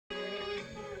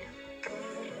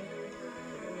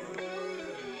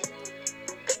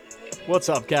What's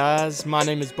up, guys? My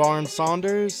name is Darrin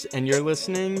Saunders, and you're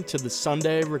listening to the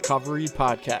Sunday Recovery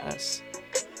Podcast.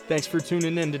 Thanks for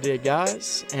tuning in today,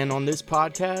 guys. And on this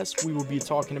podcast, we will be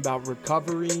talking about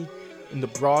recovery in the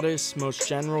broadest, most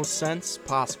general sense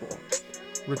possible.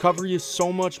 Recovery is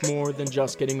so much more than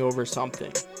just getting over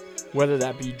something. Whether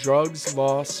that be drugs,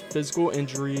 loss, physical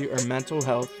injury, or mental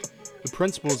health, the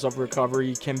principles of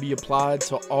recovery can be applied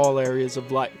to all areas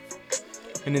of life.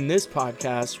 And in this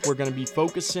podcast, we're going to be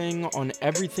focusing on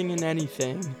everything and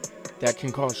anything that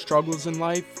can cause struggles in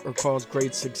life or cause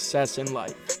great success in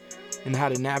life, and how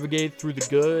to navigate through the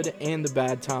good and the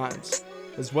bad times,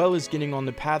 as well as getting on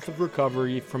the path of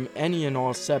recovery from any and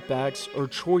all setbacks or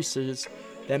choices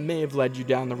that may have led you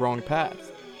down the wrong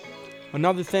path.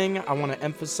 Another thing I want to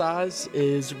emphasize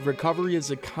is recovery is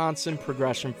a constant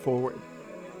progression forward.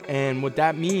 And what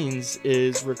that means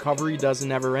is recovery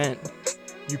doesn't ever end.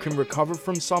 You can recover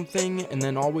from something and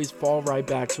then always fall right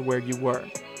back to where you were.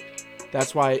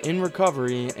 That's why in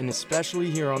recovery, and especially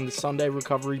here on the Sunday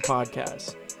Recovery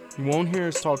Podcast, you won't hear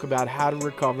us talk about how to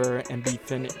recover and be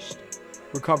finished.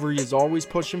 Recovery is always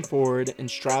pushing forward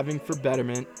and striving for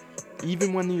betterment,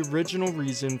 even when the original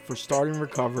reason for starting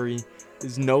recovery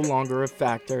is no longer a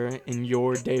factor in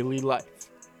your daily life.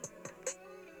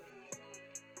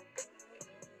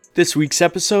 This week's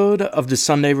episode of the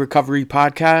Sunday Recovery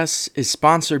Podcast is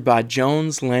sponsored by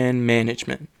Jones Land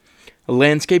Management, a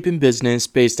landscaping business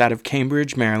based out of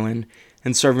Cambridge, Maryland,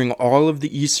 and serving all of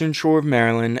the eastern shore of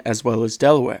Maryland as well as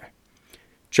Delaware.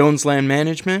 Jones Land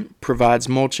Management provides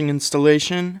mulching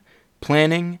installation,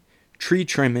 planting, tree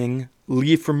trimming,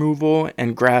 leaf removal,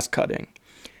 and grass cutting.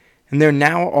 And they're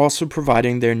now also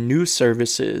providing their new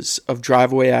services of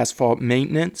driveway asphalt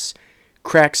maintenance,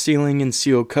 crack sealing and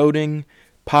seal coating,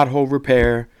 pothole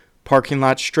repair, parking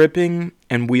lot stripping,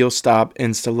 and wheel stop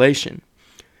installation.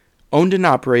 Owned and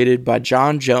operated by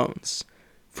John Jones.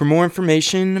 For more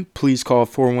information, please call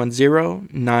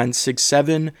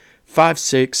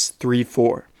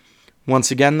 410-967-5634. Once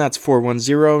again, that's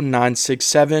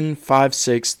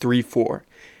 410-967-5634.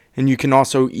 And you can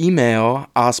also email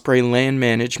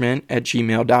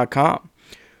ospreylandmanagement@gmail.com.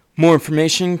 More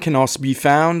information can also be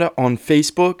found on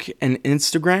Facebook and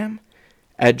Instagram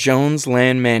at Jones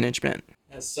Land Management.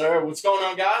 Yes, sir. What's going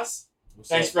on, guys?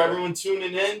 Thanks for everyone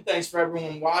tuning in. Thanks for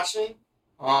everyone watching.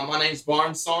 My name's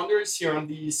Darrin Saunders here on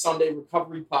the Sunday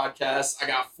Recovery Podcast. I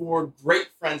got four great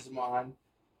friends of mine.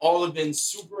 All have been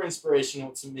super inspirational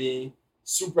to me,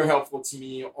 super helpful to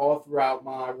me all throughout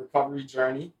my recovery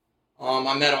journey.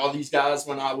 I met all these guys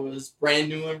when I was brand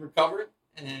new and recovered.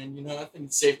 And, I think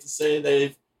it's safe to say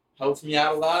they've helped me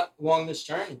out a lot along this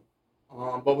journey.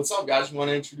 But what's up, guys? You want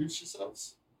to introduce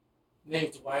yourselves? My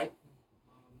name's Dwight.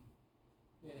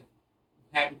 I'm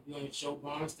happy to be on your show,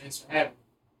 Barnes. Thanks for having me.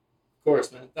 Of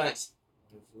course, man. Thanks.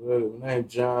 Absolutely. My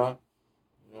name's John.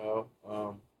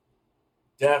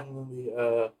 Definitely.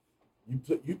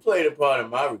 You played a part in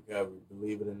my recovery,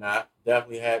 believe it or not.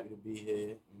 Definitely happy to be here.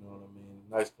 You know what I mean?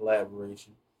 Nice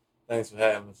collaboration. Thanks for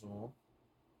having us on.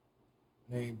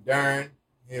 Named Darrin,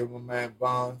 here with my man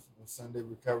Bonds on Sunday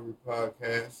Recovery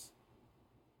Podcast.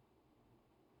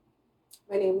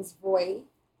 My name is Tavoy.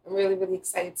 I'm really, really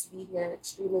excited to be here.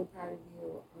 Extremely proud of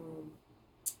you.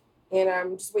 And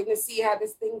I'm just waiting to see how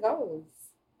this thing goes.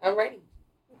 I'm ready.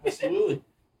 Absolutely.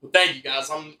 Well, thank you, guys.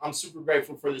 I'm super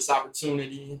grateful for this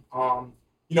opportunity.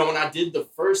 When I did the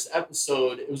first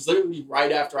episode, it was literally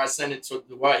right after I sent it to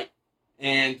Dwight.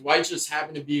 And Dwight just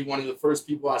happened to be one of the first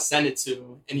people I sent it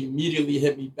to. And he immediately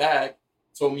hit me back,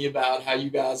 told me about how you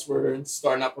guys were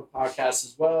starting up a podcast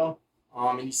as well.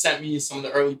 And he sent me some of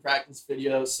the early practice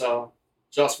videos. So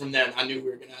just from then, I knew we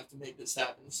were going to have to make this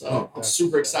happen. So I'm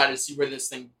super excited to see where this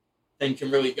thing can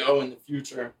really go in the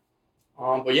future.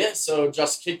 So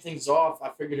just to kick things off, I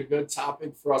figured a good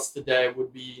topic for us today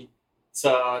would be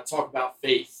to talk about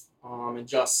faith. And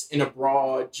just in a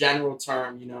broad, general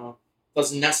term,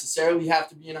 doesn't necessarily have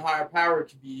to be in a higher power. It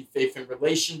could be faith in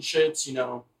relationships.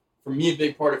 For me, a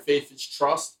big part of faith is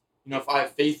trust. If I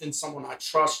have faith in someone, I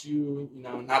trust you,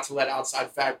 not to let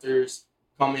outside factors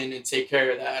come in and take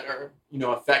care of that or,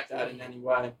 affect that in any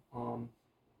way.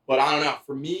 But I don't know.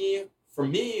 For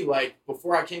me, like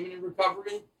before I came into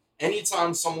recovery,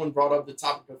 anytime someone brought up the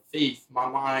topic of faith, my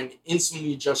mind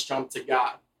instantly just jumped to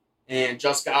God. And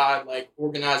just God, like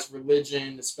organized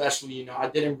religion, especially, I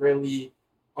didn't really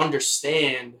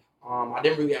understand. I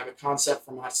didn't really have a concept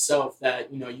for myself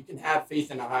that, you can have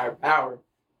faith in a higher power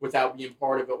without being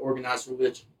part of an organized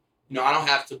religion. I don't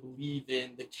have to believe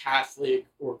in the Catholic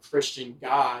or Christian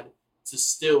God to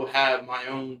still have my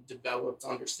own developed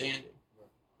understanding.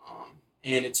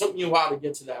 And it took me a while to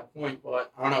get to that point,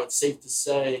 but I don't know, it's safe to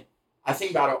say I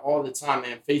think about it all the time,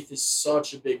 man. Faith is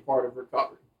such a big part of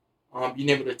recovery. Being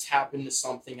able to tap into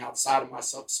something outside of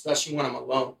myself, especially when I'm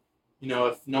alone. You know,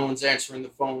 if no one's answering the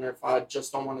phone, or if I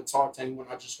just don't want to talk to anyone,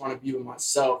 I just want to be with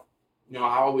myself. You know,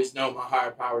 I always know my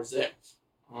higher power is there.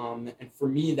 And for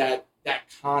me, that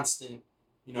constant,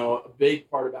 you know, a big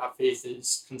part about faith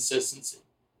is consistency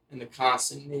and the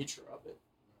constant nature of it.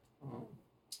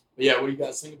 But yeah, what do you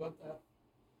guys think about that?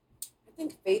 I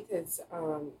think faith is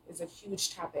a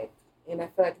huge topic, and I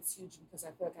feel like it's huge because I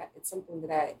feel like it's something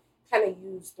that I kind of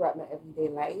use throughout my everyday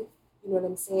life. You know what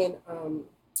I'm saying?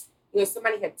 You know,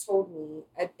 somebody had told me,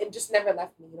 and just never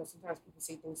left me. You know, sometimes people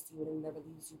say things to you and it never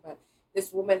leaves you. But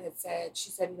this woman had said, she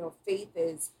said, you know, faith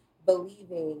is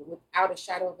believing without a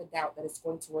shadow of a doubt that it's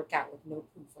going to work out with no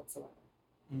proof whatsoever.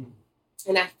 Mm.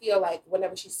 And I feel like when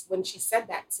she said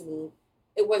that to me,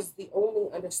 it was the only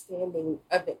understanding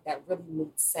of it that really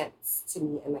made sense to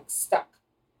me and like stuck.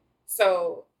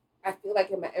 So I feel like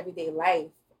in my everyday life,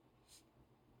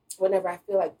 whenever I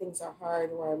feel like things are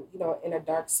hard or I'm, you know, in a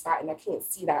dark spot and I can't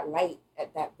see that light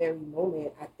at that very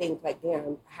moment, I think like,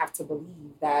 damn, I have to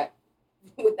believe that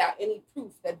without any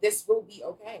proof that this will be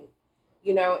okay,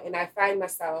 you know, and I find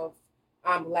myself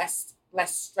less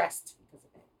stressed because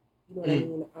of it. You know what I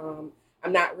mean?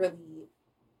 I'm not really,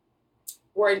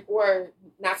 or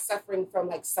not suffering from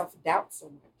like self-doubt so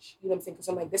much. You know what I'm saying? Because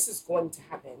I'm like, this is going to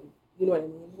happen. You know what I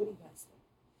mean? What do you guys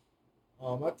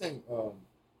think? I think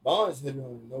Bonds hit it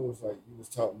on the nose, like you was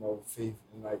talking about faith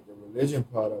and like the religion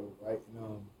part of it, right?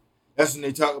 And that's when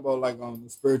they talk about like the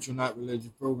spiritual, not religious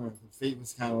program. Because faith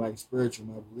is kind of like spiritual,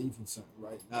 my belief in something,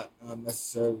 right? Not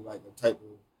necessarily like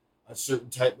a certain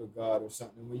type of God or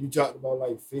something. When you talked about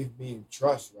like faith being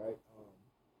trust, right?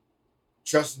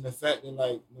 Trusting the fact that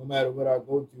like no matter what I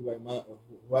go through, like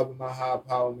whoever my higher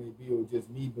power may be, or just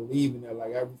me believing that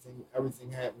like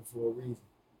everything happened for a reason.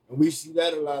 And we see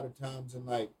that a lot of times in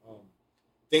like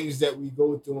things that we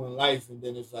go through in life, and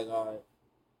then it's like, all right,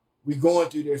 we going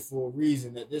through this for a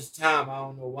reason. At this time, I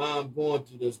don't know why I'm going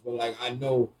through this, but like I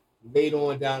know later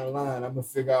on down the line, I'm gonna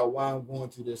figure out why I'm going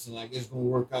through this, and like it's gonna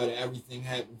work out. And everything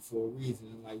happened for a reason,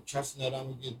 and like trusting that I'm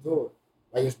gonna get through it.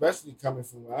 Like especially coming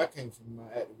from where I came from, my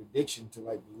active addiction, to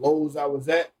like the lows I was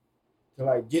at, to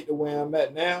like get to where I'm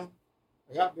at now.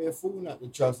 Like I'd be a fool not to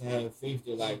trust and have faith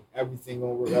that like everything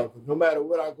gonna work out. Because no matter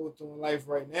what I go through in life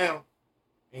right now,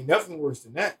 ain't nothing worse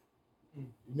than that. You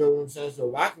know what I'm saying? So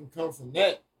if I can come from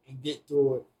that and get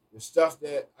through it, the stuff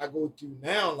that I go through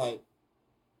now, like,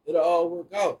 it'll all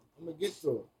work out. I'm going to get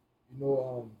through it. You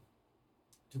know,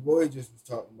 Tavoy just was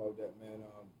talking about that, man.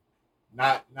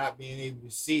 Not being able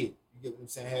to see it. You get what I'm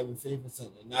saying? Having faith in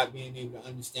something. Not being able to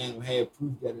understand or have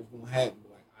proof that it's going to happen.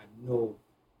 Like, I know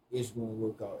it's going to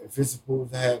work out. If it's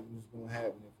supposed to happen, it's going to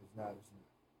happen. If it's not, it's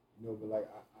not. You know, but like,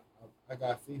 I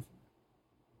got faith in it.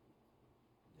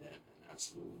 Yeah, man,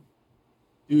 absolutely.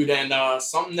 Dude, and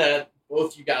something that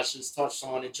both you guys just touched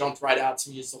on, it jumped right out to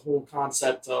me, is the whole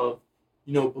concept of,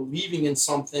 you know, believing in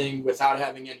something without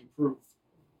having any proof.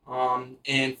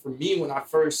 And for me, when I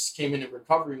first came into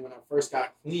recovery, when I first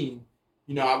got clean,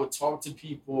 you know, I would talk to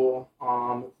people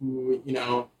who, you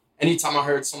know, anytime I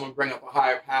heard someone bring up a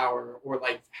higher power or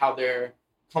like how they're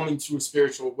coming to a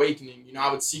spiritual awakening, you know,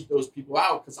 I would seek those people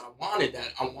out because I wanted that.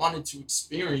 I wanted to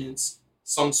experience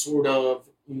some sort of,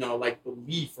 you know, like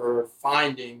belief or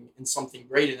finding in something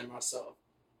greater than myself.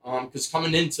 Because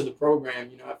coming into the program,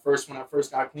 you know, at first, when I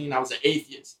first got clean, I was an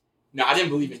atheist. You know, I didn't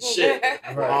believe in shit.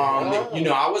 You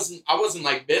know, I wasn't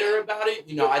like bitter about it.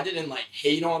 You know, I didn't like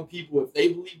hate on people if they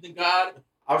believed in God.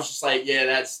 I was just like, yeah,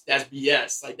 that's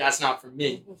BS. Like, that's not for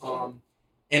me.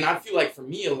 And I feel like for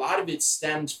me, a lot of it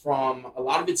stemmed from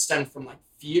like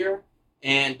fear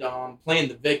and playing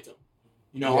the victim.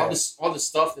 You know, all the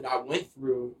stuff that I went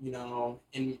through, you know,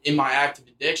 in my active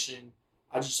addiction,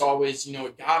 I just always, you know,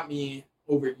 it got me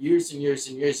over years and years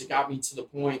and years. It got me to the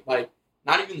point, like,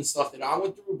 not even the stuff that I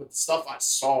went through, but the stuff I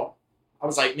saw. I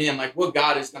was like, man, like, what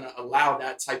God is going to allow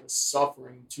that type of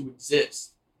suffering to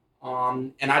exist?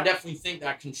 And I definitely think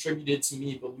that contributed to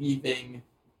me believing,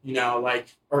 you know,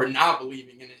 like, or not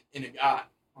believing in a God.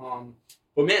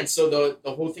 But man, so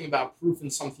the whole thing about proof in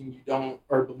something you don't,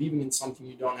 or believing in something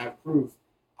you don't have proof.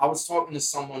 I was talking to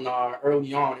someone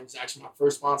early on. It was actually my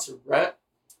first sponsor, Brett.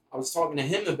 I was talking to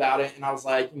him about it, and I was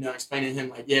like, you know, explaining to him,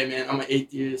 like, yeah, man, I'm an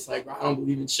atheist. Like, I don't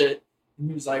believe in shit. And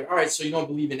he was like, all right, so you don't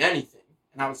believe in anything.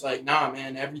 And I was like, nah,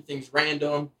 man, everything's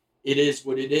random. It is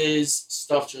what it is.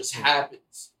 Stuff just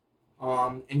happens.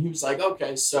 And he was like,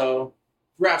 okay, so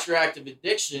throughout your active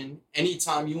addiction,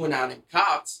 anytime you went out and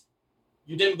copped,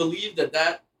 you didn't believe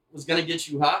that was going to get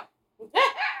you high?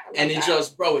 And it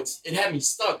just, bro, it had me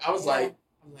stuck. I was like,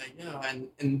 yeah,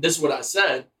 and this is what I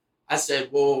said. I said,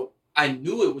 well, I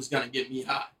knew it was going to get me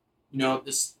high.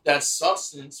 That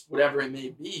substance, whatever it may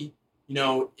be,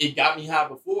 it got me high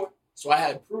before. So I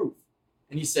had proof.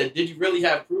 And he said, did you really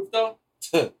have proof though?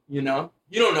 You don't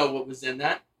know what was in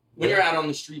that. When you're out on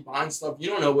the street buying stuff, you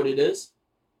don't know what it is.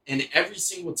 And every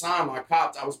single time I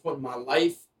copped, I was putting my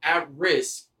life at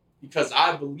risk because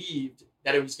I believed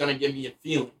that it was going to give me a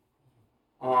feeling.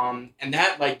 And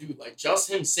that, just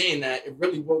him saying that, it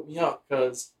really woke me up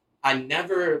because I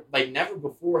never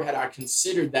before had I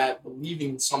considered that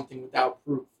believing in something without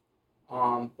proof.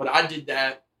 But I did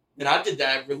that, and I did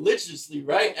that religiously,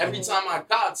 right? Every time I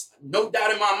copped, no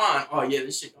doubt in my mind, oh yeah,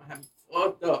 this shit gonna have me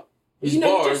fucked up. These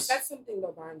bars. You just said something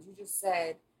though, Barnes. You just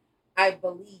said, I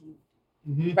believe,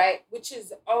 right? Which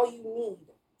is all you need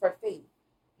for faith.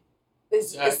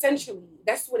 Essentially,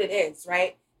 that's what it is,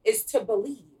 right? Is to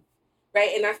believe,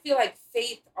 right? And I feel like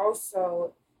faith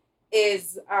also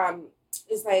is kind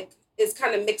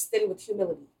of mixed in with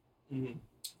humility,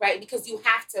 right? Because you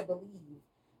have to believe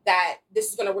that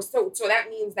this is gonna work. So that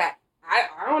means that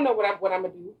I don't know what I'm gonna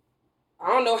do. I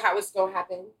don't know how it's gonna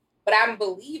happen, but I'm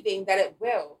believing that it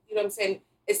will. You know what I'm saying?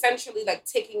 Essentially, like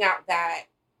taking out that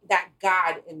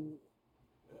God in me.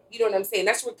 You know what I'm saying?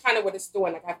 That's what it's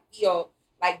doing. Like I feel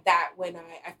like that when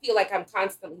I feel like I'm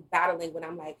constantly battling when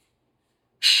I'm like,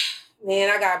 man,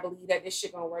 I gotta believe that this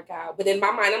shit gonna work out. But in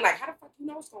my mind, I'm like, how the fuck you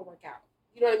know it's gonna work out?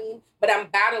 You know what I mean? But I'm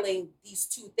battling these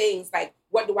two things. Like,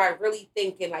 what do I really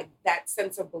think? And like that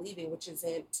sense of believing, which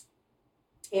isn't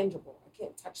tangible. I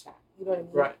can't touch that. You know what I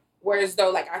mean? Right. Whereas though,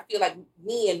 like, I feel like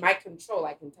me and my control,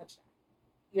 I can touch that.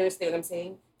 You understand what I'm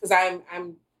saying? Because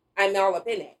I'm all up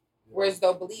in it. Whereas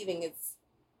though believing it's,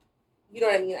 you know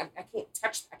what I mean? I can't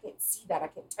touch, I can't see that. I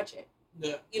can't touch it.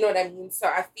 Yeah. You know what I mean? So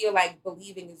I feel like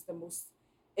believing is the most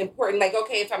important. Like,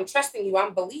 okay, if I'm trusting you,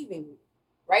 I'm believing you,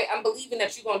 right? I'm believing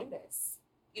that you're going to do this.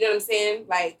 You know what I'm saying?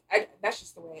 Like, that's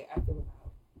just the way I feel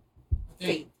about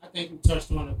faith. I think you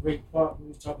touched on a great part when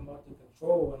you was talking about the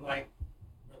control and like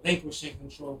relinquishing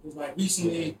control. Because like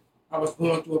recently I was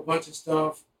going through a bunch of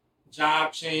stuff,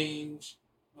 job change,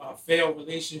 failed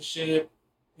relationship,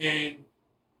 and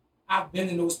I've been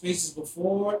in those spaces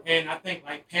before, and I think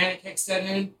like panic had set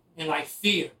in and like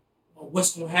fear of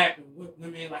what's gonna happen.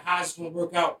 Like how's it's gonna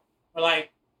work out. But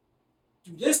like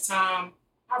through this time,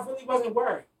 I really wasn't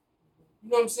worried. You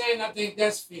know what I'm saying? I think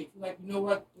that's faith. Like, you know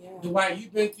what, Dwight,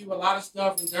 you've been through a lot of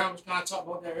stuff, and Darrin was kind of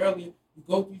talking about that earlier. You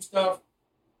go through stuff,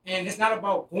 and it's not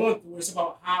about going through it, it's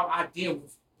about how I deal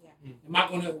with it. Yeah. Am I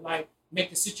gonna like make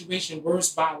the situation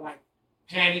worse by like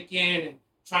panicking and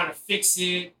trying to fix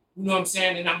it? You know what I'm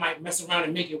saying? And I might mess around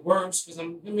and make it worse because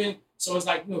so it's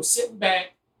like, sitting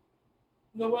back,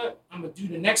 you know what? I'm going to do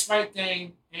the next right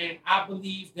thing, and I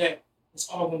believe that it's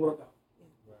all going to work out.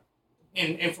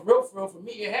 Right. And for real, for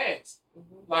me, it has.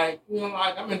 Like,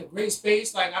 like I'm in a great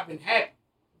space. Like, I've been happy.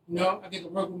 I get to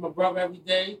work with my brother every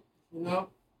day. He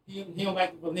don't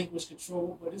like to relinquish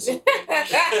control, but it's okay.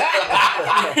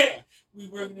 We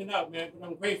working it out, man. But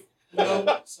I'm grateful. So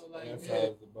like, that's how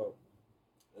it's about.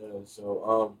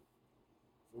 So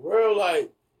for real,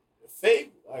 like faith,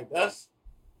 like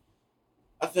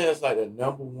I think that's like the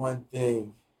number one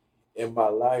thing in my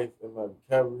life, in my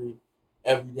recovery,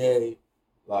 every day.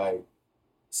 Like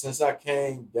since I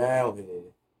came down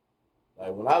here,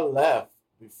 like when I left,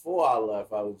 before I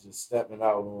left, I was just stepping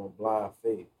out on blind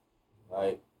faith.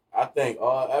 Like I think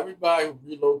everybody who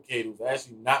relocated was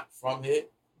actually not from here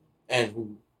and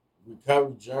who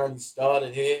recovery journey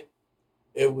started here,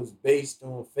 it was based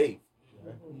on faith.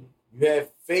 Right? You had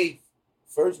faith,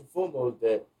 first and foremost,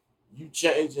 that you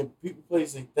changing people,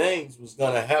 places, and things was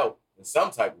going to help in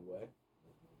some type of way.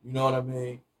 You know what I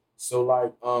mean? So,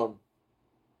 like,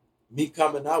 me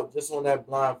coming out just on that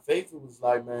blind faith, it was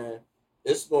like, man,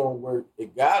 it's going to work.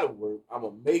 It got to work. I'm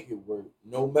going to make it work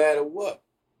no matter what.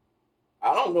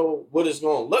 I don't know what it's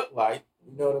going to look like.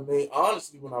 You know what I mean?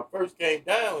 Honestly, when I first came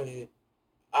down here,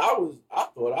 I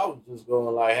thought I was just going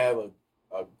to, like, have a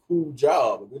cool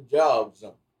job, a good job or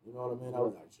something. You know what I mean? I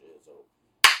was like, shit, so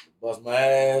bust my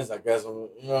ass. I guess I'm,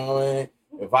 you know what I mean?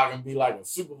 If I can be like a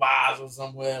supervisor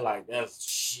somewhere, like that's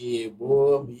shit,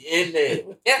 boy, I'll be in there. You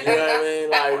know what I mean?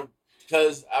 Like,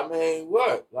 cause I mean,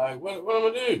 what? Like, what am I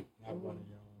gonna do? Not running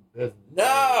your own business.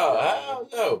 No, hell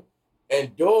no.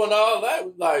 And doing all that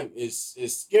was like, it's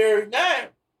scary now.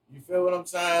 You feel what I'm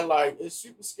saying? Like, it's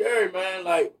super scary, man.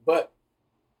 Like, but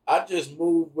I just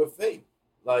moved with faith.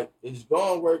 Like, it's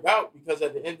going to work out because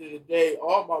at the end of the day,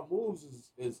 all my moves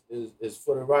is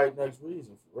for the right next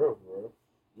reason, for real.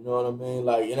 You know what I mean?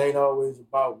 Like, it ain't always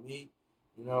about me.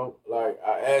 You know, like,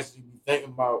 I actually be thinking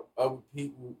about other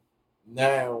people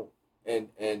now and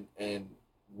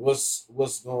what's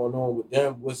going on with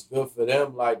them, what's good for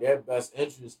them, like their best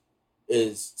interest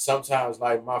is sometimes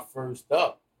like my first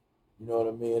up. You know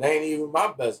what I mean? It ain't even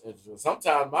my best interest.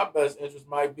 Sometimes my best interest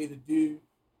might be to do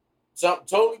something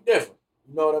totally different.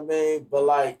 You know what I mean? But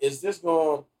like, is this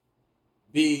going to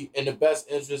be in the best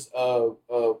interest of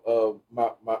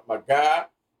my guy?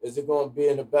 Is it going to be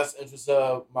in the best interest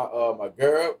of my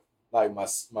girl, like my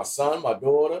son, my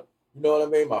daughter? You know what I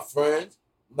mean? My friends.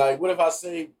 Like, what if I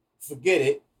say forget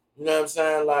it? You know what I'm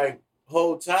saying? Like,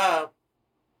 whole time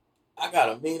I got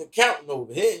a mean accountant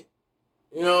over here.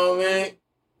 You know what I mean?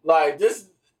 Like this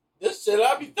shit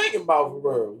I be thinking about for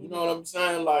real. You know what I'm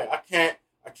saying? Like I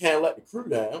can't let the crew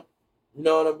down. You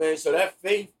know what I mean? So that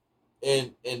faith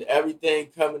and everything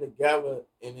coming together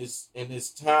in this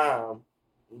time,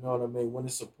 you know what I mean, when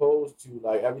it's supposed to,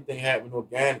 like everything happening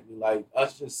organically, like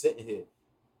us just sitting here.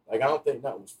 Like I don't think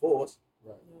nothing was forced.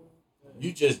 Right.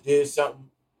 You just did something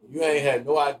you ain't had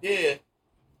no idea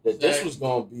that this was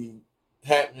gonna be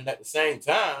happening at the same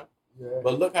time. Yeah.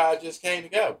 But look how it just came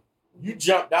together. You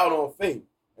jumped out on faith.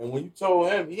 And when you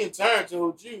told him, he in turn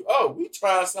told you, oh, we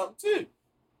trying something too.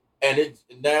 And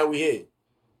now we here.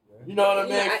 You know what I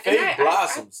mean? Faith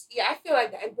blossoms. I feel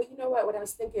like that. But you know what I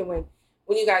was thinking when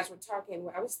you guys were talking,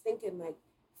 I was thinking like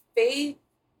faith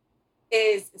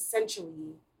is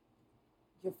essentially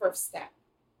your first step,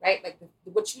 right? Like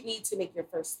what you need to make your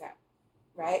first step,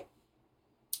 right?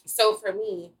 So for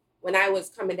me, when I was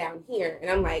coming down here,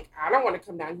 and I'm like, I don't want to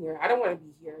come down here. I don't want to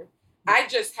be here. I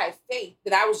just had faith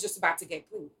that I was just about to get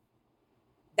clean.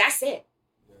 That's it.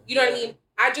 You know what I mean?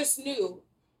 I just knew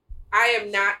I am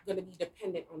not going to be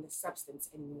dependent on the substance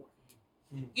anymore.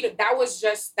 You know, that was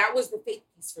the faith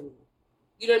piece for me.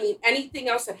 You know what I mean? Anything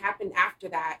else that happened after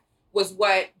that was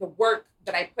what the work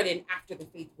that I put in after the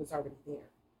faith was already there.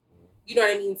 You know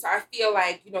what I mean? So I feel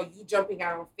like, you know, you jumping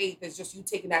out on faith is just you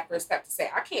taking that first step to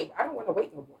say, I don't want to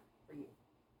wait no more for you.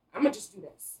 I'm going to just do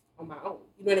this on my own.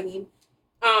 You know what I mean?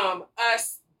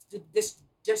 Us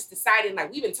just deciding,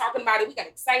 like, we've been talking about it. We got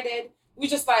excited. We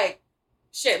just like,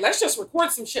 shit, let's just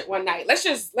record some shit one night. Let's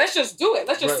just do it.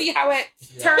 Let's just see how it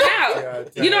turned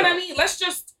out. You know what I mean? Let's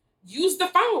just use the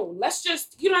phone. Let's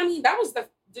just, you know what I mean? That was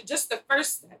just the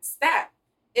first step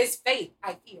is faith,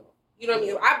 I feel. You know what I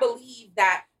mean? I believe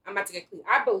that I'm about to get clean.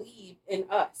 I believe in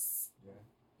us.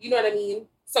 You know what I mean?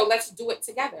 So let's do it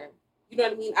together. You know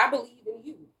what I mean? I believe in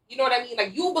you. You know what I mean?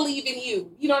 Like, you believe in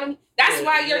you. You know what I mean? That's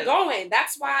why you're going.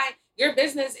 That's why your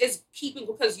business is keeping,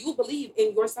 because you believe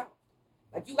in yourself.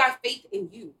 Like, you got faith in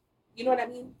you. You know what I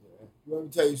mean? Yeah. You want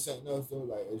me to tell you something else, though?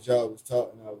 Like, as y'all was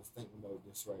talking, I was thinking about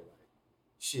this, right? Like,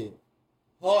 shit,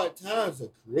 hard times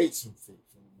will create some faith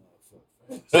in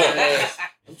the motherfucker.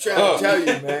 I'm trying to tell you,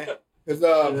 man.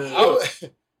 Because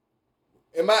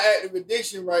in my active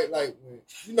addiction, right, like, when,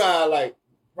 you know how, like,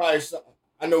 probably,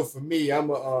 I know for me, I'm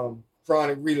a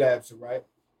chronic relapser, right?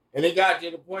 And it got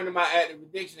to the point of my active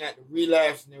addiction, I had to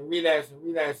relapsing,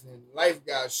 and life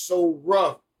got so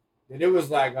rough that it was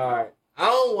like, all right, I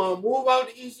don't want to move out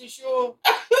the Eastern Shore.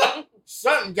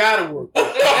 Something got to work.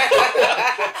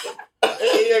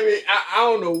 I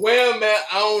don't know where I'm at.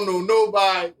 I don't know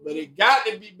nobody, but it got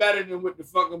to be better than what the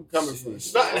fuck I'm coming from.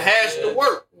 Something has to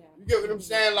work. You get what I'm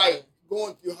saying? Like,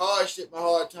 going through hardship and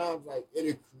hard times, like,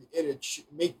 it'll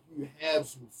make you have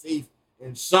some faith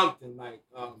in something. Like,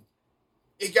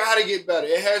 it got to get better.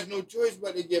 It has no choice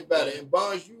but to get better. And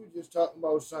Bonds, you were just talking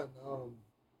about something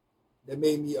that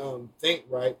made me think,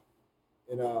 right?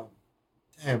 And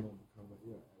damn,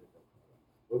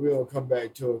 but we're gonna come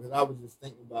back to it because I was just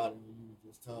thinking about it when you were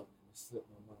just talking and it slipped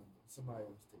my mind. Somebody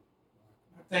else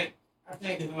take it. I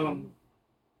think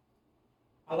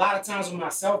a lot of times with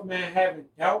myself, man, having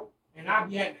doubt, and I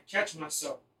be having to catch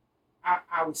myself.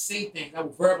 I would say things, I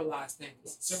would verbalize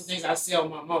things. Certain things I say on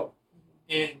my mouth.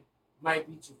 And might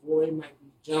be Tavoy, might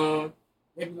be John.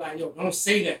 They be like, yo, don't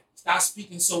say that. Stop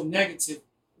speaking so negative.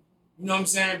 You know what I'm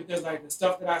saying? Because like the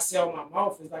stuff that I say on my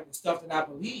mouth is like the stuff that I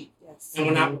believe. Yes. And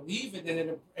when I believe it,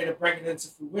 then it'll bring it into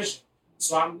fruition.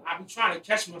 So I be trying to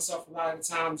catch myself a lot of the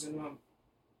times, and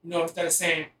you know, instead of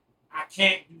saying I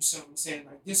can't do something, saying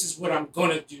like this is what I'm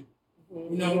gonna do.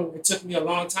 You know, it took me a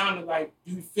long time to like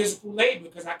do physical labor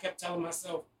because I kept telling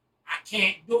myself I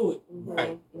can't do it.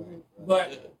 Right.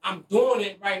 But I'm doing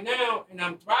it right now and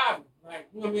I'm thriving. Like,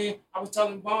 you know what I mean? I was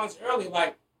telling Bonds earlier,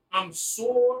 like, I'm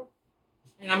sore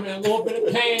and I'm in a little bit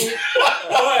of pain,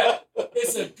 but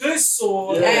it's a good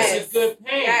sore. Yes. It's a good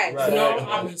pain. Yes. Right. You know,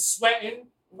 I've been sweating.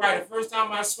 Right, the first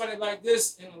time I sweated like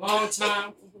this in a long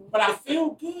time, but I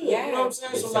feel good. Yes. You know what I'm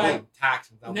saying? So like,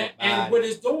 and what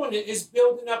it's doing is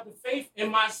building up the faith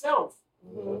in myself.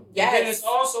 Yes. And then it's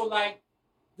also like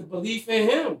the belief in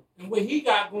him and what he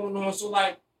got going on. So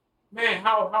like, man,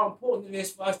 how important it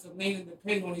is for us to lean and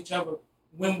depend on each other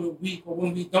when we're weak or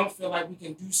when we don't feel like we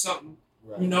can do something.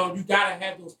 Right. You know, you gotta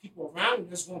have those people around you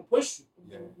that's gonna push you.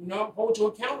 Yeah. You know, hold you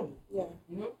accountable. Yeah.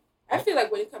 You know? I feel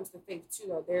like when it comes to faith too,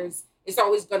 though, it's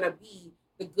always gonna be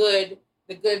the good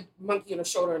monkey on the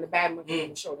shoulder and the bad monkey on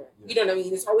the shoulder. Yeah. You know what I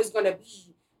mean? It's always gonna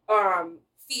be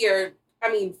fear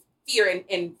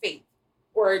and faith,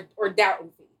 or doubt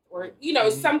and faith, or you know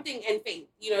something and faith.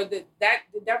 You know the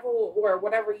devil or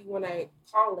whatever you want to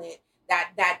call it,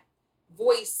 that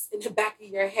voice in the back of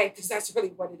your head, because that's really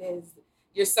what it is.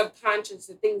 Your subconscious,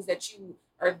 the things that you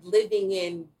are living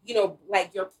in, you know,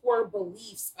 like your core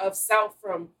beliefs of self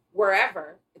from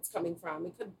wherever it's coming from.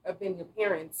 It could have been your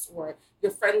parents or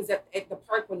your friends at the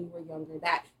park when you were younger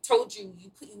that told you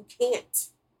can't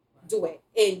do it.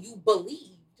 And you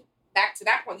believed, back to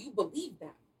that point, you believed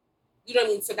them. You know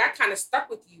what I mean? So that kind of stuck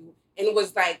with you and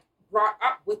was like brought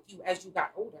up with you as you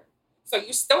got older. So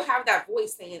you still have that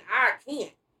voice saying, I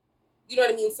can't. You know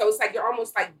what I mean? So it's like you're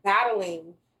almost like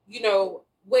battling, you know,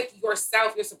 with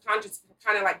yourself, your subconscious,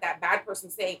 kind of like that bad person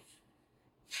saying,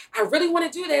 I really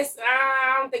want to do this.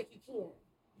 I don't think you can.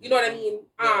 You know what I mean?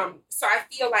 So I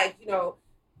feel like, you know,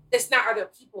 it's not other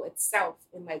people itself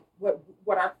and like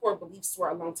what our core beliefs were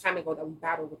a long time ago that we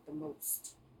battle with the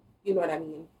most. You know what I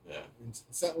mean? Yeah. And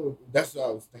that's what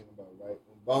I was thinking about, right?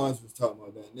 When Bonds was talking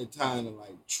about that, and they're tying to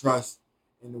like trust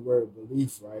in the word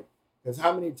belief, right? Because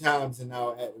how many times in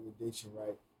our active addiction,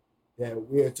 right, that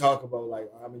we'll talk about,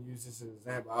 like, I'm going to use this as an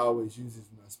example. I always use this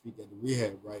when I speak at the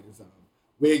rehab, right? Is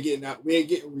we're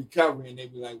getting recovery, and they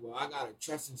be like, well, I got to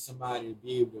trust in somebody to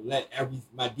be able to let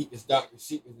my deepest, darkest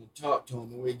secrets and talk to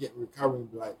them. And we're getting recovery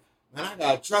and be like, man, I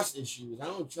got trust issues. I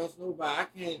don't trust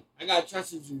nobody. I got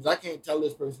trust issues. I can't tell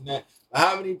this person that. But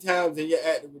how many times in your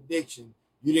active addiction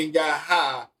you didn't got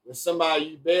high with somebody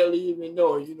you barely even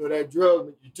know, and you know that drug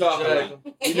that you talking about,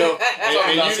 you know,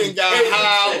 and you didn't got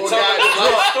high or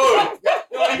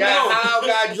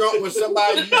got drunk with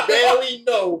somebody you barely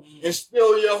know and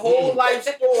spill your whole life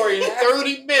story in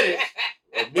 30 minutes,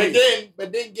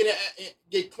 but then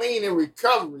get clean in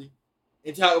recovery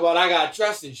and talk about I got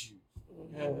trust issues.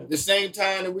 Yeah. The same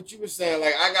time that what you were saying,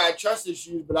 like I got trust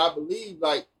issues, but I believe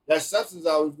like that substance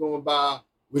I was going to buy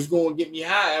was going to get me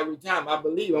high every time. I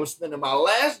believe I'm spending my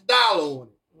last dollar on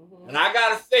it. Mm-hmm. And I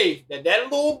got a faith that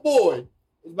little boy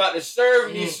is about to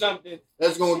serve me something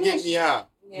that's going to get me high.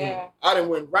 Yeah. I done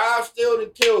went robbed, steal,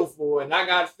 and killed for it, and I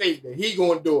got faith that he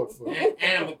going to do it for me.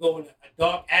 And I'm going to go in a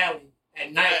dark alley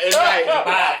at night. And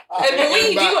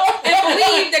believe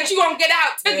that you won't get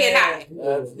out to get high.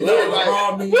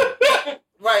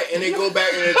 Right, and they go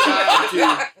back in the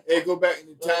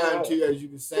time to, as you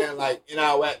were saying, like in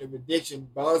our active addiction,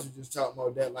 Bonds was just talking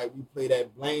about that, like we play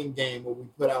that blame game where we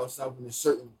put ourselves in a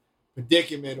certain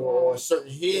predicament or a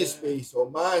certain headspace or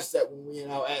mindset when we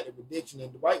in our active addiction.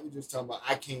 And Dwight was just talking about,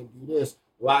 I can't do this,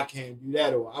 or I can't do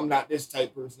that, or I'm not this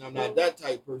type person, I'm not that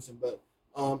type person. But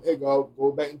it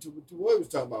go back into what Tavoy was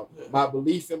talking about, my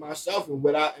belief in myself and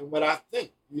what I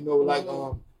think. You know, like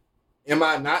am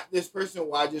I not this person?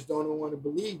 Well, I just don't want to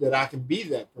believe that I can be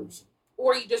that person.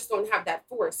 Or you just don't have that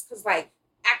force. Because, like,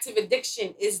 active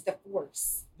addiction is the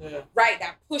force, right?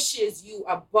 That pushes you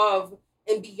above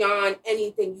and beyond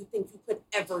anything you think you could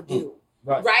ever do,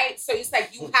 right? So it's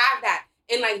like you have that.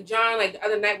 And, like, John, like, the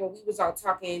other night when we was all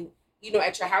talking, you know,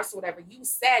 at your house or whatever, you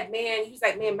said, man, you was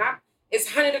like, man, it's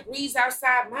 100 degrees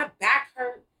outside. My back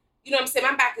hurt. You know what I'm saying?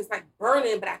 My back is, like,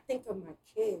 burning, but I think of my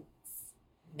kids.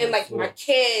 And, like, my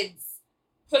kids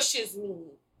pushes me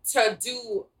to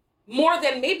do more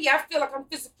than maybe I feel like I'm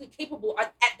physically capable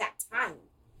at that time.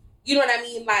 You know what I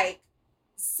mean? Like,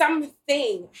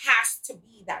 something has to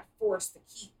be that force to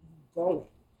keep you going.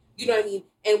 You know what I mean?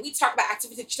 And we talk about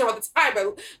active addiction all the time,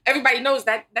 but everybody knows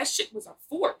that shit was a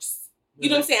force. You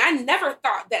know what I'm saying? I never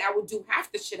thought that I would do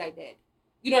half the shit I did.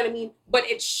 You know what I mean? But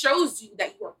it shows you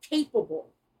that you're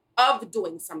capable of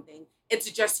doing something. It's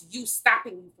just you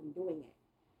stopping you from doing it.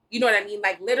 You know what I mean?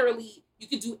 Like, literally, you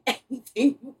can do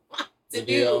anything you want to do.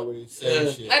 They always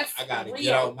say shit. I gotta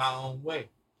get out my own way.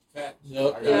 I gotta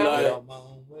get out my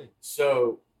own way.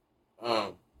 So,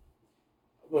 I'm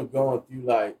going through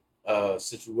like a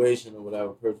situation or whatever,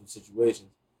 personal situations,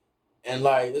 and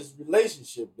like it's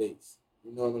relationship based.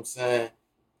 You know what I'm saying?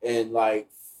 And like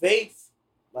faith,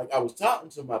 like I was talking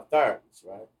to my therapist,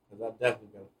 right? Because I definitely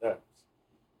got a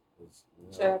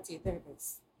therapist. Shout out to your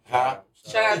therapist. Shout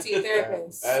out to your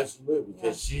therapist. Absolutely,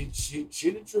 because she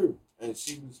the truth, and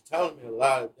she was telling me a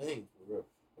lot of things for real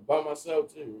about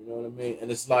myself too. You know what I mean?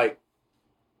 And it's like,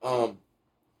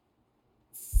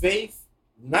 faith,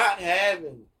 not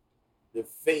having the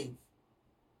faith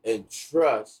and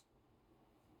trust,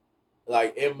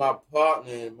 like in my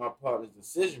partner and my partner's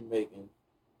decision making,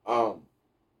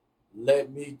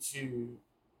 led me to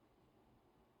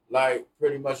like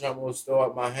pretty much almost throw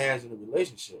up my hands in a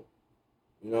relationship.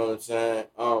 You know what I'm saying?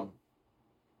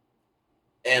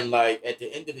 And like at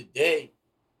the end of the day,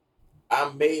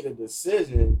 I made a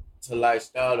decision to like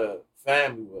start a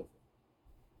family with her.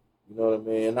 You know what I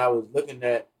mean? And I was looking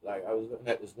at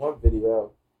this one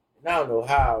video, and I don't know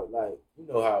how, like, you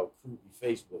know how creepy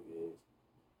Facebook is.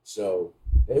 So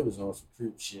they was on some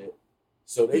creep shit.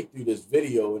 So they threw this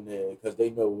video in there because they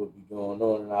know what be going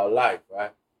on in our life,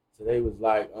 right? So they was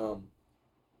like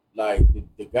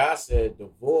the guy said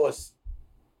divorce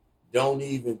don't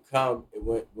even come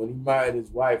when he married his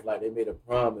wife, like they made a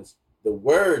promise. The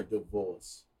word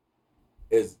divorce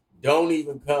is don't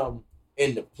even come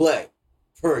into play,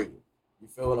 period. You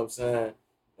feel what I'm saying?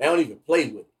 They don't even play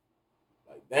with it.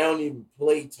 Like they don't even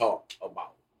play talk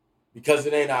about it because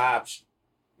it ain't an option.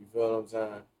 You feel what I'm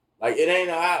saying? Like it ain't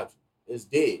an option. It's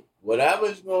dead.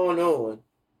 Whatever's going on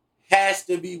has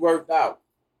to be worked out.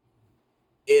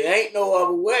 It ain't no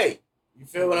other way. You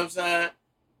feel what I'm saying?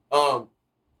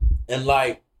 And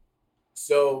like,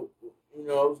 so, you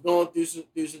know, I was going through some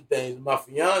things. My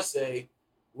fiance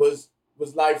was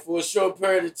like for a short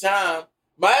period of time,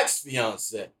 my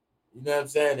ex-fiance. You know what I'm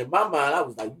saying? In my mind, I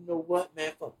was like, you know what,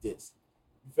 man, fuck this.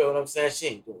 You feel what I'm saying? She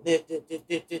ain't doing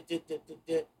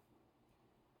it.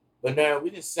 But now we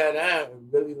just sat down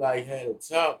and really like had a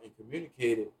talk and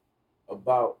communicated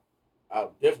about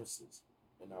our differences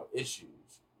and our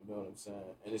issues. You know what I'm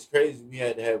saying? And it's crazy we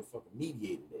had to have a fucking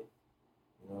mediator there.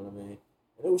 You know what I mean?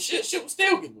 And it was shit was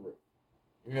still getting real.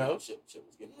 You know, shit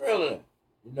was getting real in there.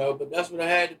 You know, but that's what I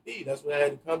had to be. That's what I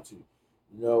had to come to.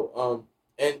 You know,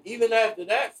 and even after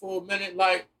that, for a minute,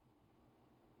 like,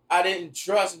 I didn't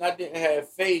trust and I didn't have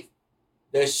faith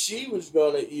that she was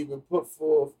going to even put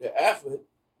forth the effort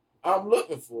I'm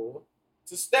looking for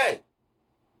to stay.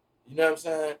 You know what I'm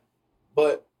saying?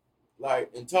 But,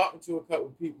 like, in talking to a couple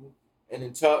of people and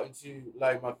in talking to,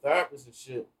 like, my therapist and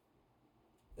shit,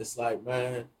 it's like,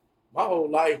 man, my whole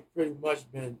life pretty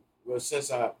much been,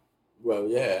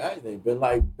 everything been,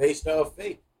 like, based off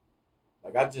faith.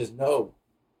 Like, I just know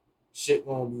shit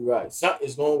gonna be right.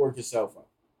 It's gonna work itself out.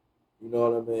 You know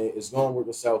what I mean? It's gonna work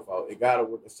itself out. It gotta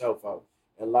work itself out.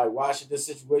 And like, why should this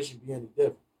situation be any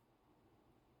different?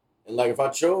 And like, if I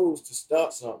chose to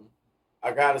start something,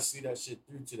 I gotta see that shit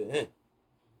through to the end.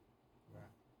 Right.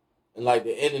 And like,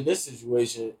 the end of this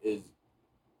situation is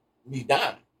me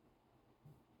dying,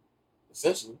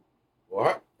 essentially,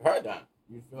 or her dying.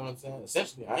 You feel what I'm saying?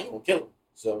 Essentially, I ain't gonna kill him.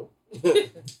 So, you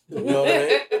know what I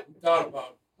mean? You thought about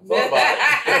it.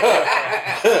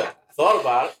 Thought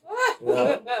about it. You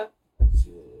know?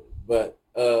 But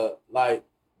like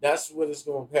that's what it's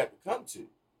gonna have to come to.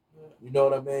 You know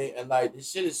what I mean? And like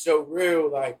this shit is so real.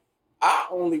 Like I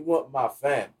only want my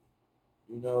family.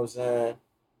 You know what I'm saying?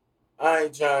 I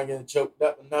ain't trying to get choked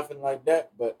up or nothing like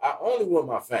that. But I only want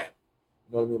my family.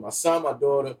 You know what I mean? My son, my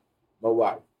daughter, my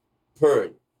wife.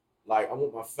 Period. Like I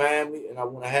want my family, and I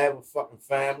want to have a fucking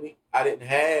family. I didn't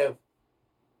have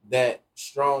that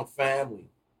strong family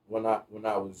when I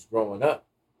was growing up.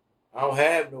 I don't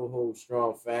have no whole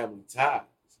strong family ties.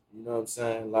 You know what I'm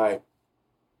saying? Like,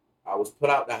 I was put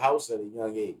out the house at a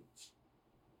young age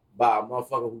by a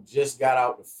motherfucker who just got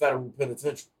out the federal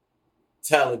penitentiary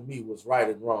telling me what's right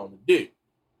and wrong to do.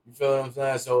 You feel what I'm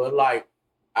saying? So it like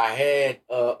I had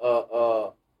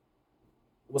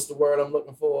what's the word I'm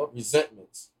looking for?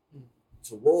 Resentments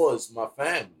towards my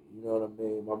family. You know what I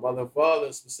mean? My mother and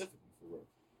father specifically for real.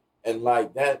 And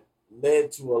like that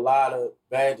led to a lot of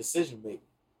bad decision making.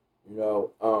 You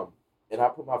know, and I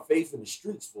put my faith in the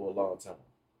streets for a long time.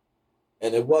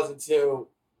 And it wasn't until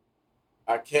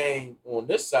I came on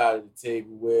this side of the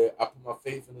table where I put my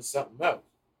faith into something else,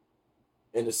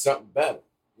 into something better.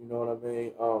 You know what I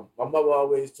mean? My mother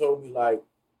always told me, like,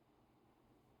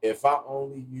 if I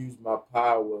only use my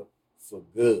power for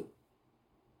good,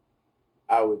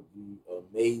 I would do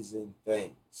amazing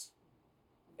things.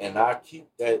 And I keep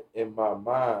that in my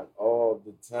mind all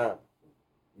the time.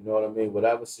 You know what I mean?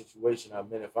 Whatever situation I'm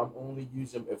in, if I'm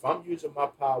using my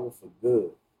power for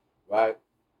good, right?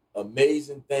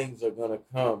 Amazing things are gonna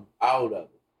come out of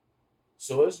it.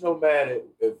 So it's no matter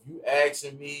if you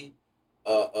asking me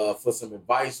for some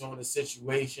advice on the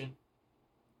situation,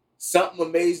 something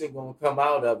amazing gonna come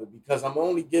out of it because I'm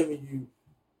only giving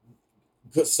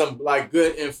you some like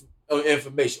good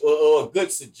information or a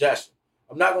good suggestion.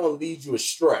 I'm not gonna lead you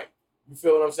astray. You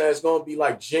feel what I'm saying? It's gonna be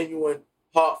like genuine,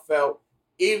 heartfelt.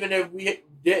 Even if we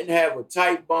didn't have a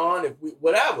tight bond, if we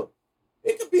whatever,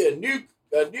 it could be a new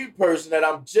a new person that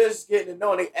I'm just getting to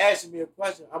know, and they asking me a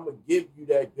question, I'm gonna give you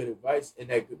that good advice and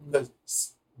that good,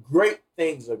 because great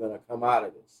things are gonna come out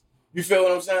of this. You feel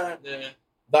what I'm saying? Yeah.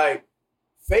 Like,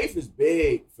 faith is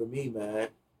big for me, man.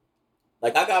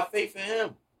 Like, I got faith in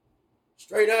him.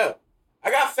 Straight up.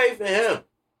 I got faith in him.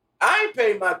 I ain't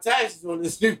paid my taxes on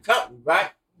this new company,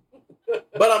 right?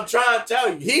 But I'm trying to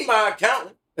tell you, he my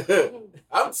accountant.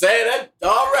 I'm saying that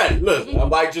already. Look, I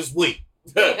might just wait.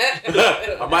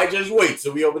 I might just wait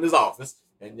till we open his office.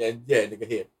 And then, yeah, nigga,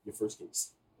 here, your first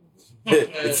case.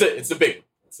 It's a big one.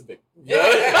 It's a big one.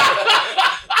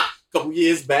 Couple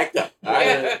years backed up. All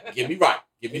right? Get me right.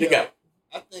 Get me together.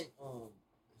 I think,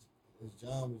 as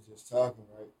John was just talking,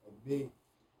 right, a big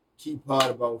key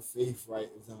part about faith, right,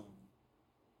 is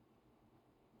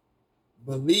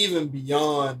believing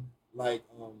beyond, like,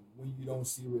 when you don't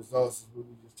see results, is what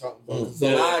we just talking about. Because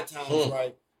a lot of times,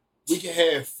 right, we can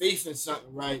have faith in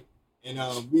something, right,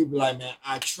 and we be like, man,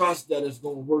 I trust that it's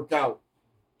going to work out.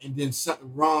 And then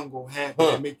something wrong will happen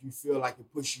and make you feel like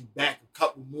it push you back a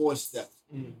couple more steps.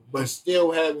 But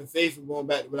still having faith, and going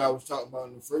back to what I was talking about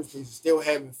in the first place, still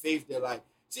having faith that, like,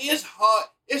 see, it's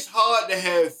hard to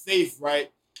have faith,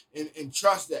 right? And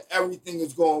trust that everything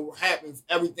is going to happen.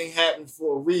 Everything happens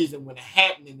for a reason. When it's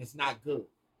happening, it's not good.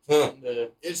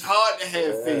 It's hard to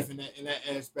have faith in that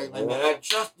aspect. Like, man, I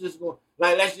trust this going.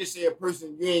 Like, let's just say a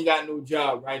person, you ain't got no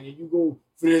job, right? And you go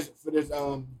for this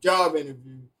job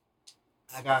interview.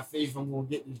 I got faith I'm gonna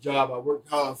get this job. I worked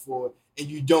hard for it, and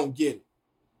you don't get it.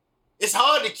 It's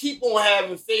hard to keep on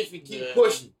having faith and keep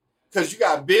pushing, because you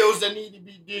got bills that need to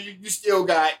be due. You still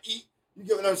gotta eat. You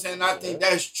get what I'm saying? I think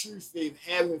that's true faith,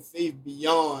 having faith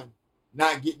beyond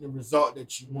not getting the result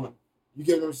that you want. You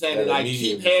get what I'm saying? Like,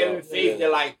 keep having faith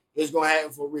that, like, it's gonna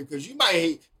happen for real, because you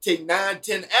might take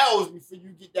 9-10 hours before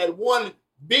you get that one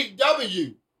big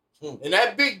W. And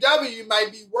that big W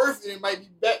might be worth it. It might be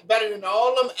better than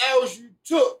all them L's you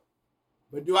took.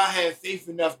 But do I have faith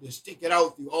enough to stick it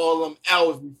out through all them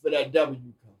L's before that W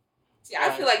comes? See, I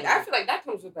feel like that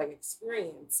comes with, like,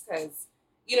 experience, because,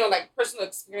 you know, like, personal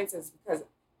experiences. Because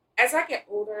as I get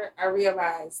older, I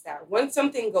realize that when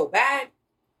something go bad,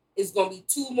 it's gonna be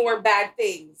 2 more bad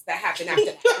things that happen after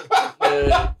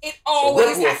that. It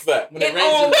always happens.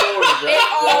 It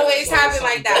always happens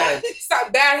like that.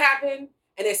 Something bad happened.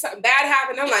 And then something bad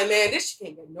happened. I'm like, man, this shit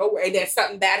can't go nowhere. And then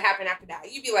something bad happened after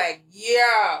that. You'd be like,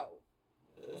 yo,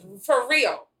 for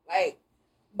real. Like,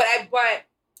 but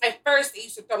at first it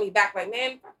used to throw me back. Like,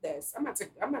 man, fuck this. I'm about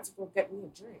to go get me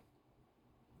a drink.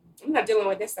 I'm not dealing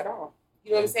with this at all.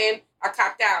 You know what I'm saying? I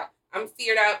copped out. I'm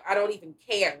feared up. I don't even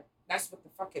care. That's what the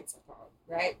fuck it's called,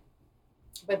 right?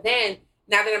 But then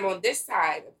now that I'm on this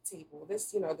side of the table,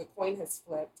 this, you know, the coin has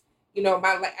flipped. You know,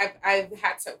 I've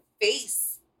had to face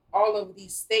all of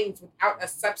these things without a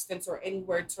substance or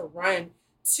anywhere to run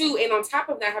to. And on top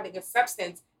of not having a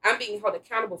substance, I'm being held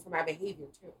accountable for my behavior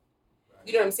too. Right.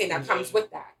 You know what I'm saying? That comes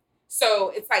with that. So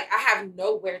it's like I have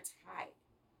nowhere to hide.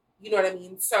 You know what I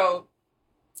mean? So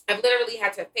I've literally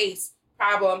had to face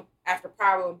problem after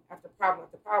problem after problem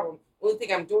after problem. The only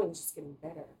thing I'm doing is just getting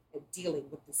better at dealing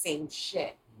with the same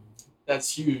shit.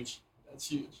 That's huge.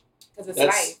 Because it's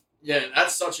life. Yeah,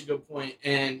 that's such a good point.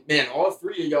 And, man, all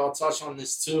 3 of y'all touched on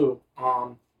this too.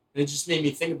 And it just made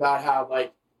me think about how,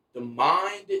 like, the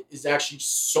mind is actually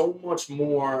so much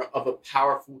more of a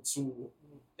powerful tool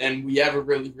than we ever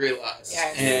really realized.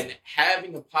 Yes. And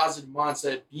having a positive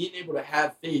mindset, being able to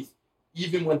have faith,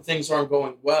 even when things aren't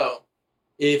going well,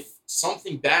 if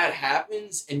something bad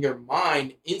happens and your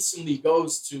mind instantly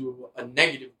goes to a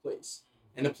negative place,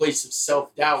 and a place of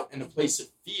self-doubt and a place of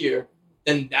fear,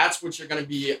 then that's what you're going to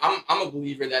be. I'm a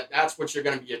believer that that's what you're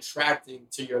going to be attracting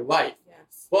to your life.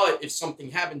 Yes. But if something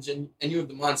happens and you have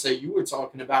the mindset you were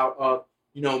talking about,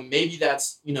 you know, maybe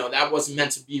that's, you know, that wasn't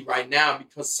meant to be right now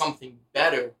because something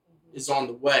better is on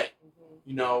the way.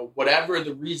 You know, whatever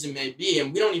the reason may be.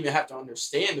 And we don't even have to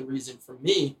understand the reason. For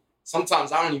me,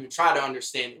 sometimes I don't even try to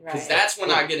understand it, because that's when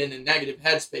I get in a negative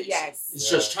headspace. Yes. It's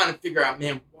just trying to figure out,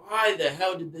 man, why the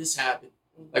hell did this happen?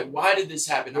 Like, why did this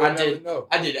happen? I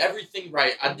did everything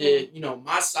right. I did, you know,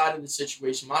 my side of the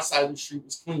situation, my side of the street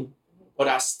was clean, but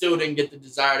I still didn't get the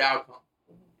desired outcome.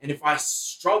 And if I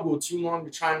struggle too long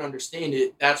to try and understand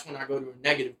it, that's when I go to a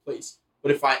negative place.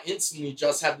 But if I instantly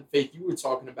just have the faith you were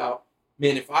talking about,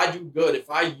 man, if I do good,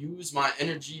 if I use my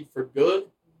energy for good,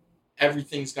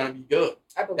 everything's going to be good.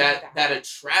 I believe that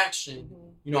attraction,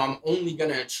 you know, I'm only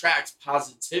going to attract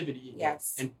positivity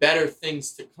and better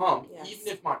things to come. Even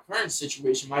if my current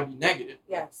situation might be negative.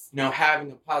 You know,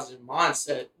 having a positive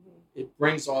mindset, it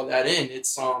brings all that in.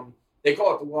 It's they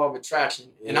call it the law of attraction,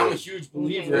 and I'm a huge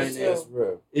believer in it. It's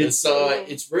real.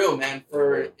 It's real, man.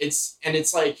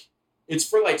 It's like it's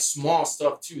for like small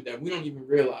stuff too that we don't even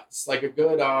realize. Like a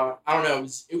good I don't know.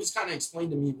 It was kind of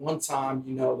explained to me one time.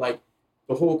 Like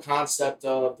the whole concept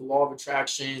of the law of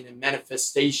attraction and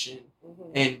manifestation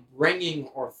and bringing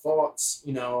our thoughts.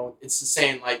 It's the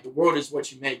saying like the world is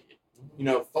what you make it.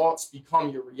 Thoughts become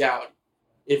your reality.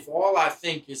 If all I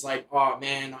think is like, oh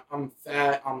man, I'm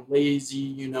fat, I'm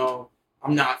lazy,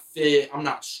 I'm not fit, I'm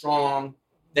not strong,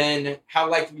 then how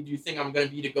likely do you think I'm going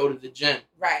to be to go to the gym?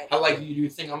 Right. How likely do you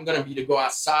think I'm going to be to go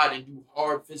outside and do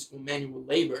hard physical manual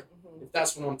labor if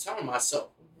that's what I'm telling myself?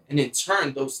 And in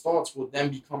turn, those thoughts will then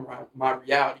become my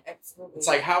reality. Absolutely. It's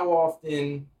like how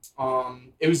often,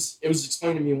 it was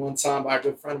explained to me one time by a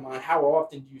good friend of mine, how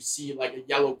often do you see like a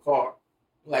yellow car?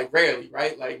 Like rarely,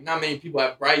 right? Like not many people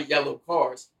have bright yellow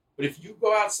cars. But if you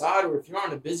go outside or if you're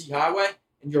on a busy highway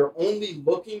and you're only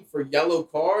looking for yellow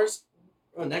cars,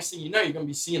 bro, next thing you know, you're going to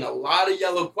be seeing a lot of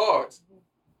yellow cars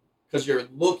because you're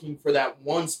looking for that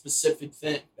one specific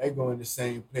thing. They go in the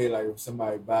same play like if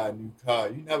somebody buy a new car.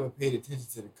 You never paid attention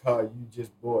to the car you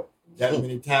just bought that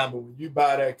many times, but when you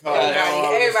buy that car,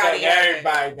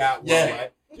 everybody got one,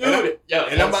 right? Dude,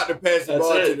 and I'm about to pass the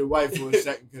ball to the wife for a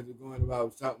second because it's going to what I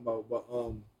was talking about. But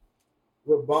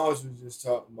what Bonds was just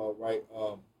talking about, right?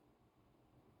 I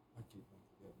keep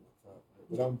forgetting my thought, right?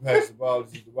 But I'm gonna pass the ball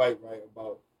to Dwight, right?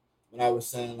 About when I was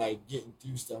saying like getting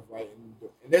through stuff, right?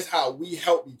 And that's how we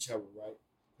help each other, right?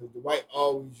 Because Dwight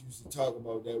always used to talk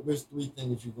about that. Which 3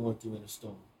 things you're going through in a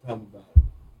storm? Tell me about it.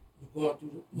 You're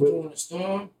going through a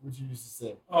storm. What you used to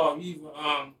say? Oh, you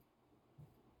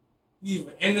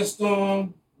either in the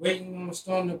storm, waiting on the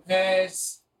storm to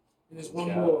pass, and there's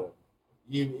one more.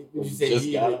 You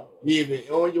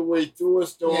either on your way through a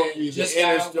storm, either in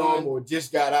a storm, or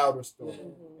just got out of a storm.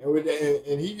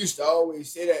 And he used to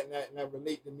always say that, and that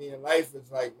relate to me in life.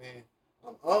 It's like, man,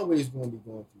 I'm always going to be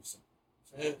going through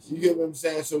something. You get what I'm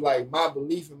saying? So, like, my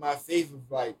belief and my faith is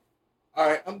like, all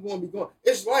right, I'm going to be going.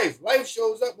 It's life. Life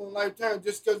shows up on Lifetime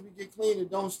just because we get clean and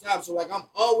don't stop. So, like, I'm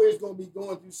always going to be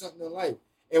going through something in life.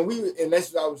 And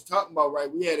that's what I was talking about, right?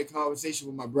 We had a conversation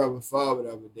with my brother father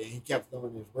the other day. He kept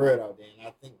throwing this word out there, and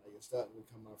I think like it's starting to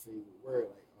become my favorite word,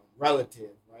 like relative,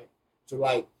 right? So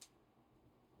like,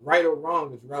 right or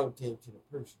wrong is relative to the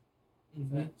person.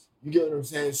 Mm-hmm. You get what I'm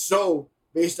saying? So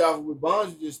based off of what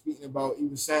Bonds was just speaking about, he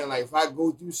was saying like, if I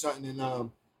go through something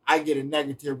and I get a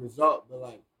negative result, but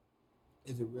like,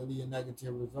 is it really a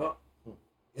negative result?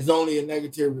 It's only a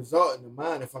negative result in the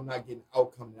mind if I'm not getting the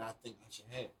outcome that I think I should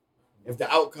have. If the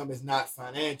outcome is not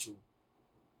financial,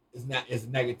 it's a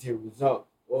negative result.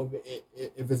 Or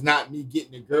if it's not me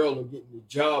getting the girl or getting the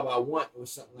job I want or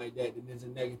something like that, then it's a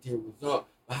negative result.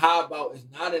 But how about it's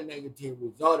not a negative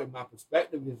result if my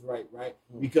perspective is right?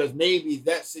 Because maybe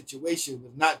that situation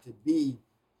was not to be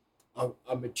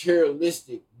a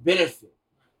materialistic benefit.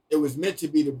 It was meant to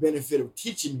be the benefit of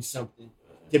teaching me something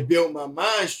to build my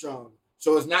mind stronger.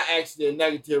 So it's not actually a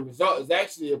negative result. It's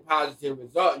actually a positive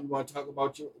result. You want to talk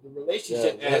about the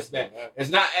relationship aspect. It's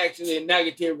not actually a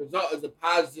negative result. It's a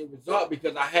positive result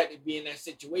because I had to be in that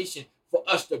situation for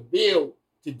us to build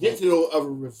to get to those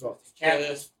other results.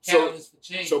 Catalyst for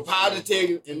change. So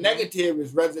positive and negative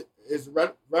is relatively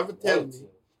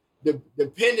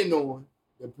depending on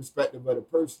the perspective of the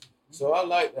person. So I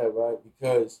like that, right?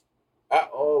 Because I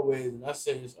always, and I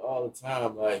say this all the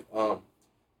time, like,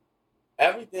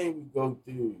 everything we go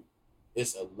through,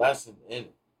 it's a lesson in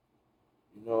it.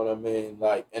 You know what I mean?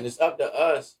 Like, and it's up to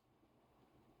us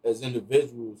as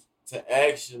individuals to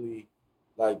actually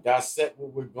like dissect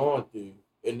what we're going through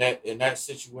in that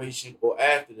situation or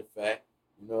after the fact.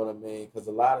 You know what I mean? Because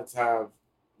a lot of times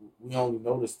we only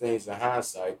notice things in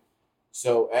hindsight.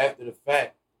 So after the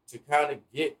fact, to kind of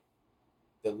get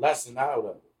the lesson out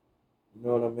of it. You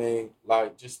know what I mean?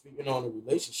 Like just speaking on the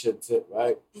relationship tip,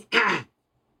 right?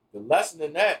 The lesson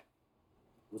in that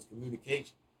was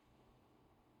communication.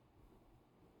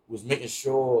 Was making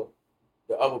sure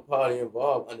the other party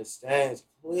involved understands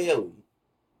clearly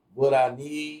what I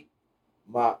need,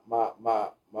 my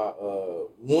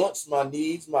wants, my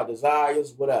needs, my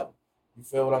desires, whatever. You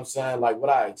feel what I'm saying? Like what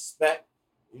I expect.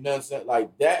 You know what I'm saying?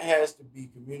 Like that has to be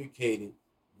communicated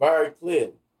very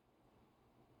clearly.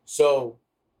 So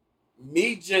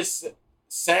me just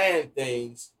saying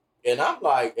things, and I'm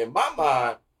like, in my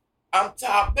mind,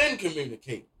 I've been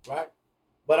communicating, right?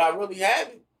 But I really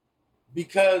haven't.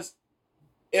 Because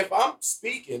if I'm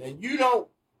speaking and you don't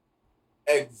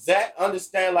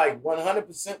understand like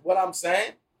 100% what I'm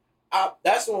saying,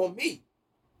 that's on me.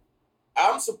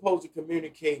 I'm supposed to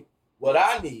communicate what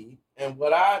I need and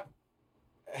what I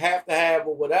have to have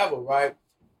or whatever, right?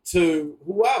 to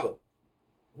whoever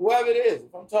it is.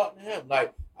 If I'm talking to him,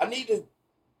 like I need to.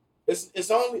 It's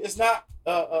not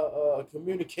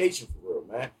communication for real,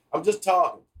 man. I'm just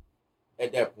talking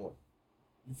at that point.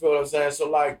 You feel what I'm saying? So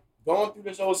like going through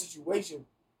this whole situation,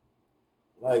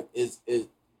 like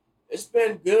it's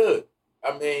been good.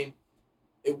 I mean,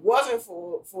 it wasn't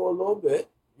for a little bit,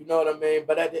 you know what I mean?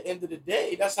 But at the end of the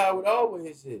day, that's how it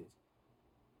always is.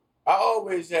 I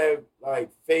always have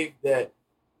like faith that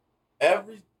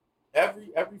every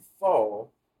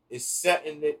fall is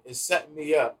setting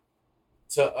me up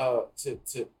to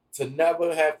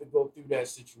never have to go through that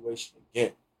situation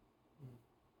again.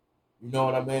 You know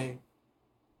what I mean?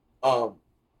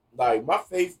 Like my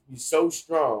faith be so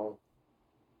strong.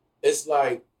 It's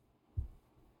like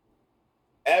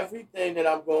everything that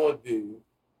I'm going through,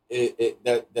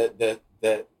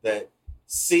 that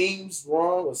seems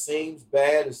wrong or seems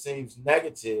bad or seems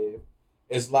negative,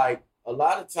 is like a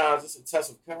lot of times it's a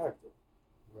test of character.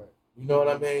 Right. You know what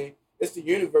I mean? It's the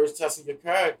universe testing your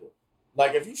character.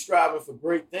 Like if you're striving for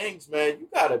great things, man, you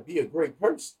gotta be a great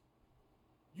person.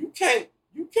 You can't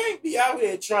be out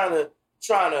here trying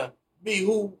to be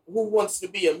who wants to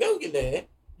be a millionaire.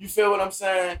 You feel what I'm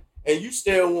saying? And you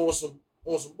still want some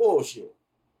bullshit.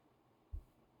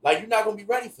 Like you're not gonna be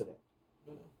ready for that.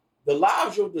 The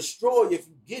lives you'll destroy if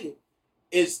you get it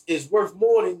is worth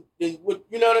more than what,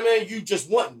 you know what I mean? You just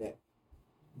wanting that.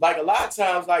 Like a lot of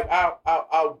times, like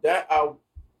our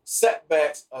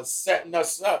setbacks are setting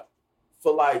us up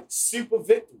for like super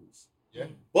victories. Yeah.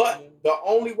 But the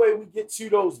only way we get to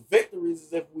those victories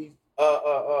is if we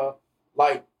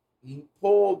like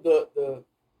pull the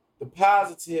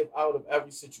positive out of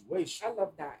every situation. I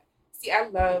love that. See, I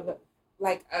love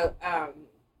like a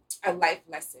life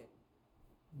lesson,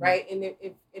 right? And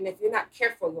if you're not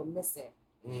careful, you'll miss it.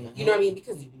 Mm-hmm. You know what I mean?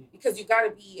 Because you got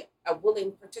to be a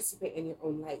willing participant in your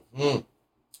own life. Mm.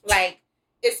 Like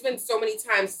it's been so many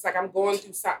times. It's like I'm going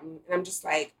through something, and I'm just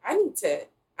like, I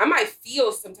might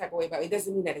feel some type of way about it. It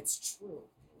doesn't mean that it's true.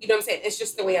 You know what I'm saying? It's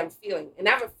just the way I'm feeling. And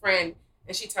I have a friend,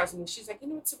 and she tells me, she's like, you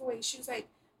know what, Tavoy? She was like,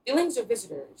 feelings are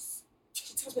visitors.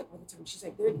 She tells me all the time. She's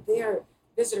like, they're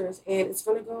visitors, and it's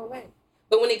gonna go away.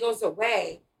 But when it goes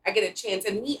away, I get a chance.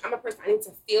 And me, I'm a person, I need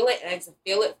to feel it, and I need to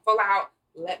feel it full out.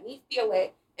 Let me feel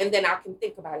it, and then I can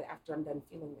think about it after I'm done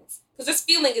feeling this. Because this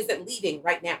feeling isn't leaving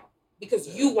right now, because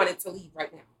you want it to leave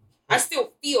right now. I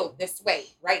still feel this way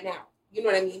right now. You know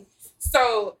what I mean?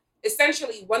 So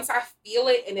essentially, once I feel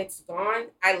it and it's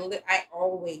gone, I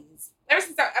always, ever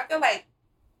since I feel like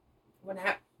when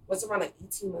I was around like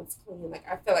 18 months clean, like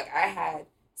I feel like I had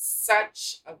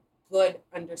such a good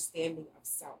understanding of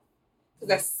self.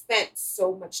 Because I spent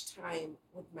so much time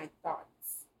with my thoughts.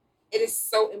 It is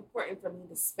so important for me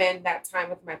to spend that time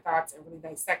with my thoughts and really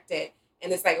dissect it.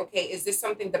 And it's like, okay, is this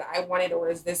something that I wanted, or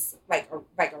is this like a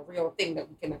real thing that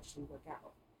we can actually work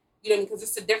out? You know what I mean? Because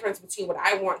it's the difference between what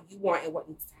I want, you want, and what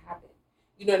needs to happen.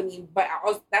 You know what I mean? But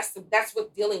that's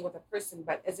with dealing with a person.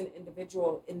 But as an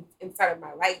individual inside of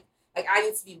my life, like I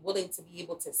need to be willing to be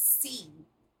able to see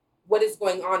what is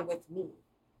going on with me.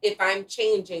 If I'm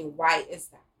changing, why is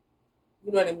that?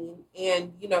 You know what I mean?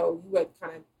 And, you know, you had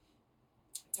kind of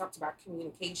talked about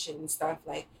communication and stuff,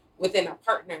 like within a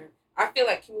partner. I feel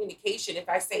like communication, if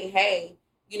I say, hey,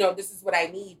 you know, this is what I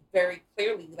need very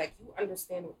clearly, like you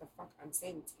understand what the fuck I'm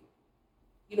saying to you.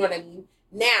 You know what I mean?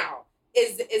 Now,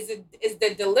 is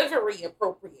the delivery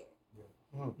appropriate?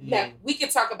 Mm-hmm. Now, we could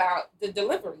talk about the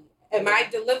delivery. Am I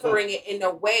delivering it in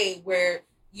a way where,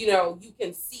 you know, you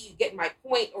can see, get my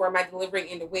point, or am I delivering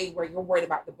in a way where you're worried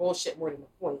about the bullshit more than the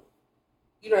point?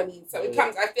 You know what I mean? So it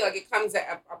comes, I feel like it comes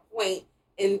at a point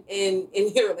in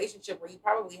your relationship where you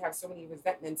probably have so many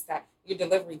resentments that your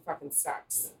delivery fucking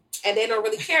sucks. Yeah. And they don't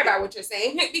really care about what you're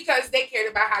saying because they cared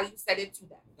about how you said it to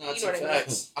them. That's you know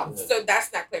what I mean? So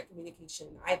that's not clear communication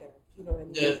either. You know what I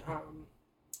mean? Yeah.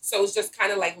 So it's just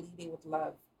kind of like leading with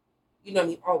love. You know what I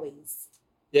mean? Always.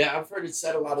 Yeah, I've heard it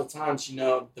said a lot of times, you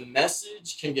know, the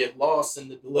message can get lost in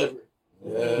the delivery.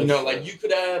 Yeah. You know, like you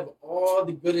could have all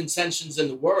the good intentions in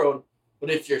the world, but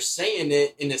if you're saying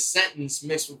it in a sentence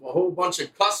mixed with a whole bunch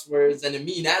of cuss words and a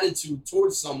mean attitude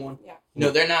towards someone, yeah. You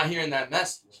know, they're not hearing that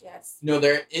message. Yes. You know,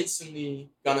 they're instantly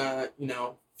gonna, you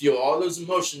know, feel all those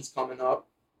emotions coming up.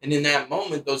 And in that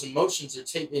moment, those emotions are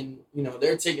taking, you know,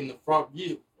 they're taking the front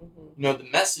view. Mm-hmm. You know, the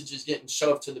message is getting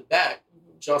shoved to the back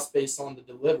just based on the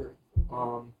delivery.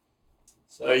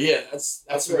 So yeah,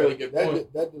 that's a really good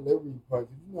point. That delivery part,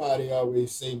 you know how they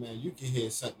always say, man, you can hear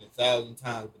something 1,000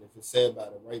 times, but if it's said by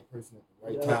the right person at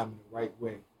the right time in the right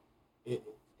way,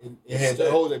 it has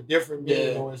a whole different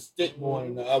meaning or it stick more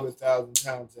than Mm-hmm. the other 1,000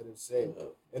 times that it's said.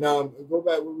 And go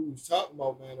back what we was talking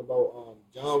about, man, about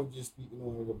John was just speaking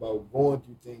on it about going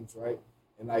through things, right?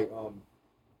 And like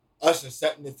us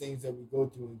accepting the things that we go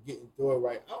through and getting through it,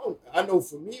 right? I know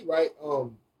for me, right,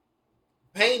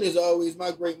 pain is always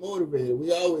my great motivator.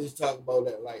 We always talk about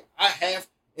that. Like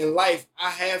in life, I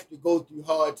have to go through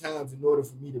hard times in order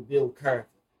for me to build character,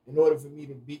 in order for me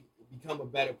to become a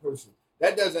better person.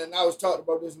 That doesn't, and I was talking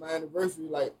about this my anniversary,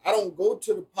 like I don't go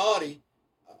to the party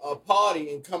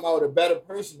and come out a better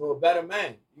person or a better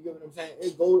man. You get what I'm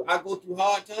saying? I go through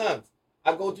hard times.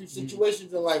 I go through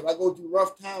situations in life. I go through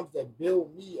rough times that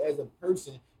build me as a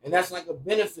person. And that's like a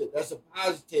benefit. That's a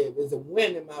positive. It's a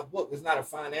win in my book. It's not a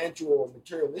financial or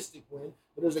materialistic win,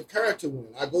 but it's a character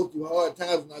win. I go through hard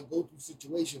times and I go through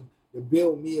situations to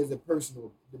build me as a person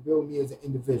or to build me as an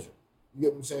individual. You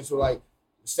get what I'm saying? So like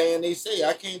they say,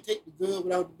 I can't take the good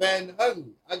without the bad and the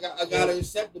ugly. I gotta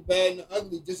accept the bad and the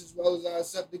ugly just as well as I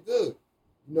accept the good.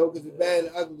 You know, because the bad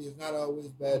and ugly is not always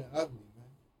bad and ugly, man.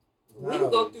 We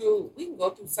can go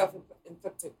through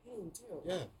self-inflicted pain too.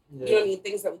 Yeah. You know what I mean?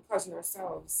 Things that we cause in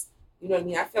ourselves. You know what I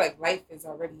mean? I feel like life is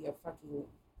already a fucking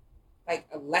like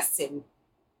a lesson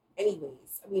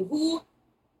anyways. I mean, who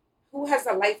has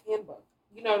a life handbook?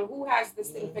 You know, who has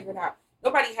this thing figured out?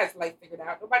 Nobody has life figured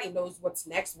out. Nobody knows what's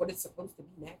next, what it's supposed to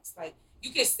be next. Like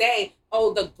you can say,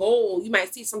 oh, the goal, you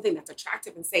might see something that's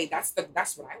attractive and say, that's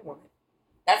what I want.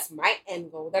 That's my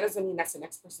end goal. That doesn't mean that's the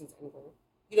next person's end goal.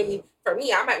 You know what I mean? For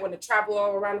me, I might want to travel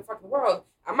all around the fucking world.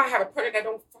 I might have a partner that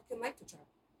don't fucking like to travel.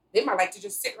 They might like to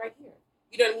just sit right here.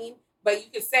 You know what I mean? But you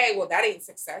could say, well, that ain't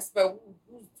success. But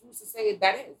who's to say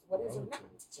that is? What is or not?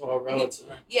 It's all relative.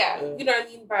 Yeah, you know what I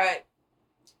mean? But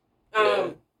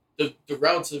the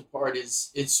relative part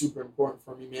is super important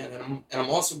for me, man. And I'm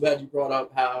also glad you brought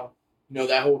up how, you know,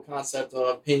 that whole concept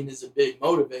of pain is a big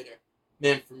motivator.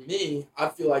 Man, for me, I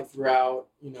feel like throughout,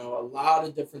 you know, a lot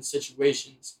of different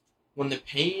situations, when the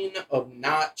pain of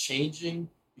not changing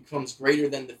becomes greater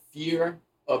than the fear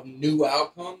of new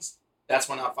outcomes, that's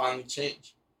when I finally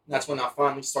change. That's when I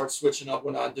finally start switching up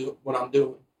what I'm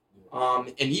doing.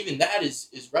 And even that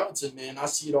is relative, man. I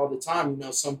see it all the time. You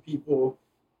know, some people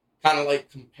kind of like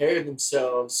compare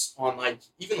themselves on like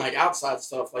even like outside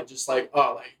stuff, like just like,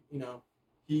 oh, like, you know,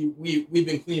 we've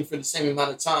been clean for the same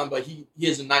amount of time, but he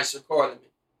has a nicer car than me,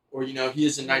 or you know, he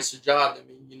has a nicer job than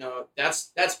me. You know,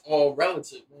 that's all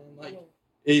relative, man. Like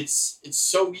it's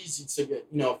so easy to get,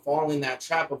 you know, fall in that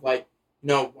trap of like, you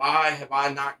know, why have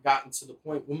I not gotten to the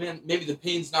point? Well, man, maybe the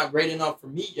pain's not great enough for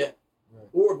me yet,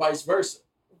 or vice versa.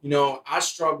 You know,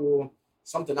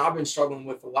 something I've been struggling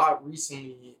with a lot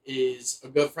recently is a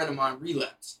good friend of mine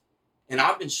relapsed. And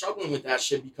I've been struggling with that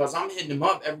shit because I'm hitting him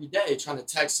up every day, trying to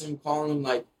text him, call him,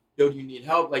 like, yo, do you need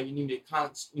help? Like, you need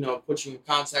to, put you in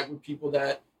contact with people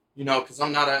that, you know, because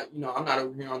I'm not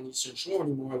over here on the Eastern Shore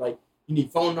anymore. Like, you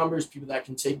need phone numbers, people that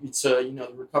can take you to, you know,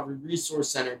 the Recovery Resource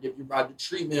Center, give you ride to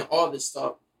treatment, all this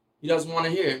stuff. He doesn't want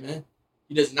to hear it, man.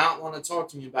 He does not want to talk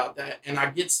to me about that. And I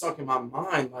get stuck in my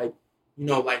mind, like, you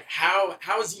know, like, how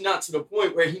is he not to the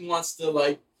point where he wants to,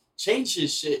 like, change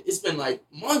his shit? It's been, like,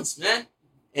 months, man.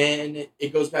 And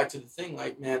it goes back to the thing,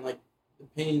 like, man, like, the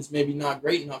pain's maybe not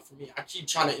great enough for me. I keep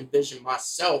trying to envision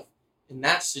myself in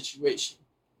that situation.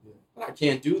 But I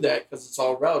can't do that because it's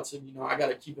all relative. You know, I got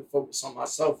to keep it focused on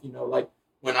myself. You know, like,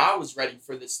 when I was ready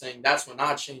for this thing, that's when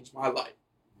I changed my life.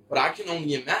 But I can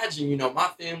only imagine, you know, my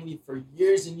family, for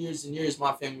years and years and years,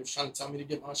 my family was trying to tell me to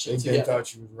get my shit together. They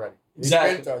thought you was ready.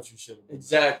 Exactly. They thought you should have been.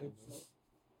 Exactly.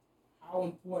 How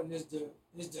important is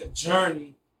the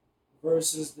journey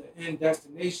versus the end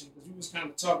destination? Because we was kind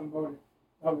of talking about it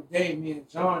the other day, me and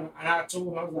John, and I told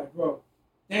him, I was like, bro,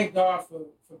 thank God for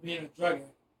being a drug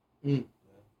addict.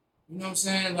 You know what I'm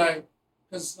saying? Like,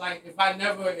 because, like, if I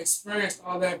never experienced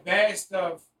all that bad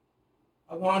stuff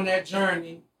along that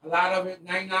journey, a lot of it,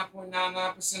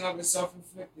 99.99% of it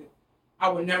self-inflicted, I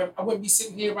wouldn't be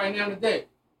sitting here right now today.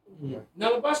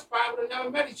 None of us probably would have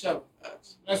never met each other.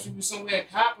 Unless we were somewhere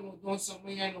at Coppin or doing something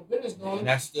we had no business doing. And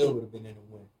that still would have been in the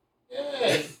win.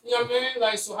 Yeah, you know what I mean?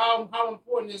 Like, so how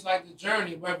important is, like, the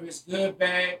journey, whether it's good,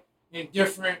 bad,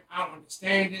 indifferent, I don't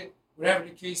understand it, whatever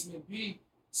the case may be.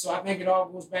 So I think it all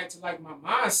goes back to, like, my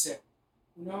mindset,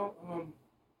 you know?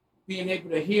 Being able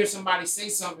to hear somebody say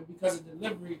something because of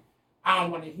delivery, I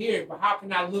don't want to hear it, but how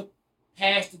can I look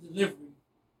past the delivery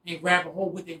and grab a hold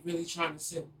of what they're really trying to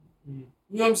say? You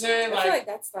know what I'm saying? I feel like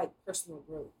that's like personal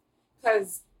growth.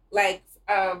 Because, like,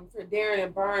 for Darrin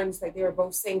and Barnes, like, they were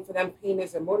both saying for them, pain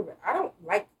is a motivator. I don't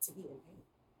like to be in pain.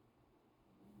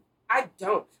 I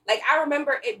don't. Like, I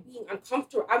remember it being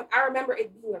uncomfortable. I remember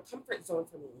it being a comfort zone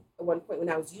for me at one point when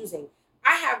I was using.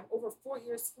 I have over 4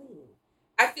 years clean.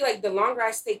 I feel like the longer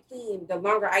I stay clean, the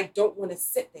longer I don't want to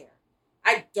sit there.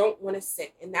 I don't want to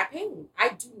sit in that pain. I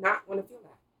do not want to feel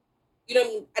that. You know what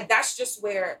I mean? That's just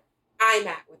where I'm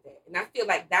at with it. And I feel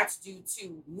like that's due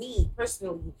to me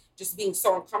personally just being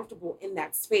so uncomfortable in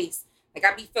that space. Like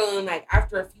I be feeling like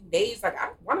after a few days, like I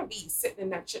don't want to be sitting in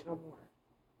that shit no more.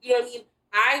 You know what I mean?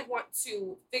 I want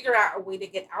to figure out a way to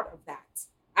get out of that.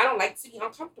 I don't like to be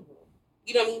uncomfortable.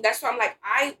 You know what I mean? That's why I'm like,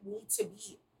 I need to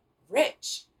be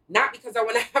rich. Not because I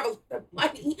want to have a lot of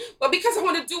money, but because I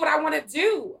want to do what I want to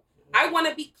do. I want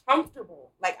to be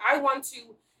comfortable. Like I want to,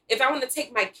 if I want to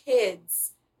take my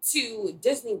kids to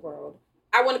Disney World,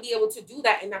 I want to be able to do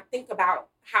that and not think about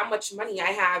how much money I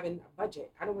have in a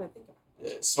budget. I don't want to think about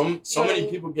it. Yeah, so many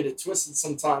people get it twisted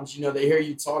sometimes. You know, they hear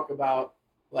you talk about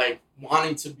like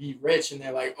wanting to be rich and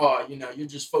they're like, oh, you know, you're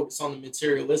just focused on the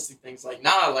materialistic things. Like,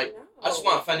 nah, like I just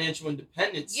want financial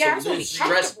independence. Yeah, so live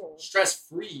stress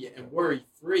free and worry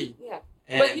free. Yeah.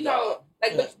 And, but you know,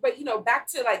 but you know, back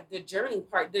to like the journey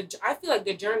part. I feel like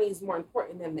the journey is more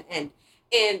important than the end.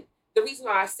 And the reason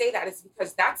why I say that is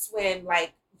because that's when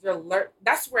like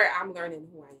that's where I'm learning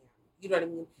who I am. You know what I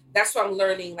mean? That's when I'm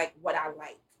learning like what I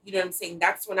like. You know what I'm saying?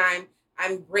 That's when I'm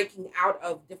breaking out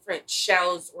of different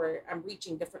shells or I'm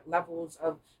reaching different levels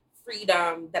of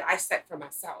freedom that I set for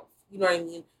myself. You know what I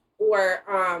mean? Or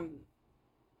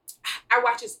I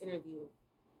watched this interview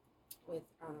with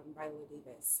Viola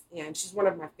Davis, and she's one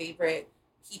of my favorite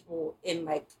people in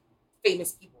like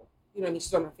famous people. You know what I mean?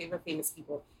 She's one of my favorite famous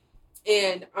people.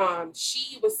 And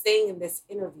she was saying in this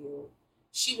interview,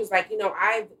 she was like, you know,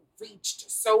 I've reached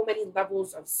so many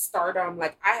levels of stardom.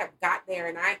 Like I have got there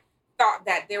and I thought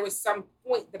that there was some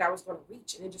point that I was going to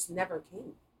reach and it just never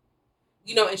came.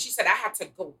 You know, and she said I had to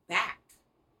go back.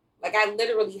 Like I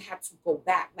literally had to go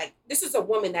back. Like this is a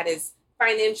woman that is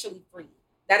financially free,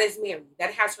 that is married,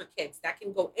 that has her kids, that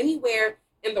can go anywhere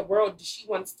in the world she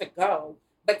wants to go,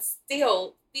 but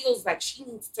still feels like she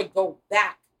needs to go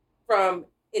back from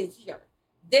in here.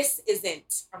 This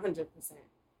isn't 100%.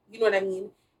 You know what I mean?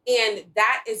 And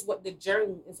that is what the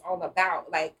journey is all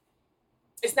about. Like,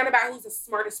 it's not about who's the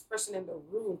smartest person in the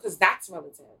room, because that's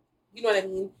relative. You know what I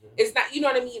mean? Yeah. It's not, you know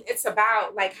what I mean? It's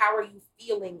about, like, how are you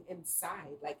feeling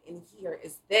inside? Like, in here,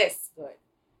 is this good?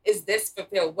 Is this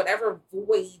fulfilled? Whatever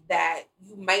void that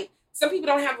you might, some people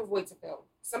don't have a void to fill.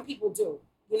 Some people do.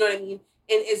 You know what I mean?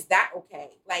 And is that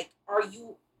okay? Like, are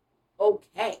you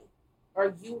okay?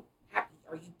 Are you happy?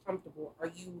 Are you comfortable?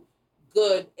 Are you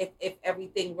good if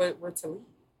everything were to leave?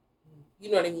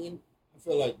 You know what I mean? I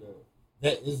feel like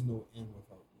there is no end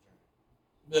without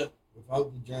the journey. Yeah.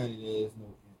 Without the journey, there is no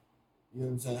end. You know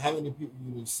what I'm saying? How many people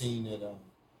you've seen that?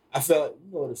 I feel like,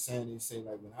 you know what the saying they say,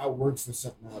 like, when I work for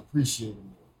something, I appreciate it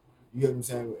more. You know what I'm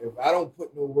saying? If I don't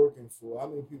put no work in for, how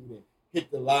many people that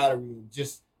hit the lottery and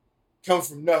just come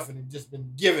from nothing and just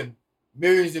been given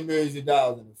millions and millions of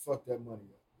dollars and then fuck that money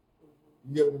up?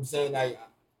 You get what I'm saying? Like,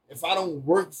 if I don't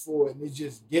work for it and it's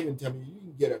just given to me, you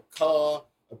can get a car,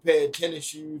 a pair of tennis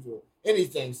shoes, or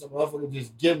anything. Some motherfucker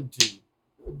just give them to you.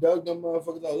 Dug them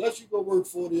motherfuckers out. Let you go work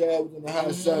 40 hours in the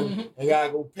hot sun and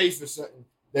gotta go pay for something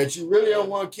that you really don't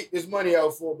want to kick this money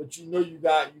out for, but you know you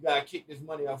gotta kick this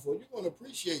money out for. You're gonna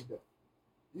appreciate that.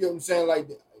 You know what I'm saying? Like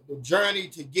the journey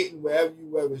to getting wherever you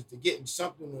were, is to getting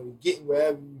something or to getting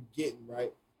wherever you're getting,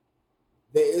 right?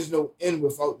 There is no end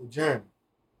without the journey.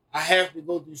 I have to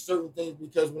go through certain things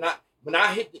because when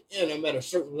I hit the end, I'm at a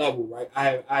certain level, right?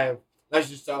 I have let's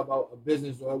just talk about a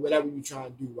business or whatever you're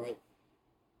trying to do, right?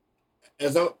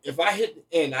 If I hit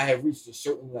the end, I have reached a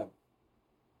certain level.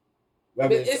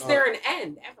 But is there an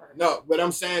end ever? No, but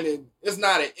I'm saying it's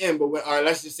not an end, but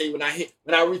let's just say when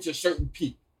I reach a certain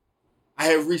peak, I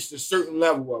have reached a certain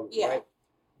level of it, right?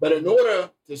 But in order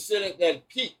to sit at that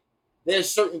peak, there's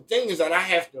certain things that I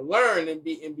have to learn and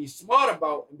be smart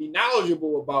about and be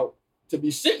knowledgeable about to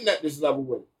be sitting at this level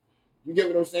with it. You get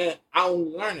what I'm saying? I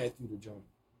only learn that through the journey.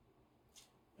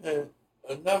 And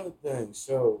another thing,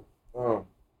 so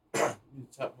we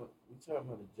talking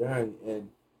about the journey and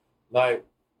like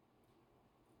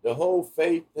the whole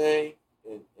faith thing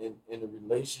and the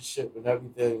relationship and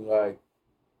everything, like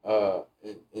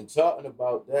and talking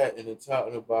about that and then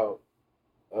talking about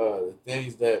the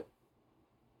things that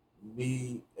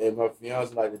me and my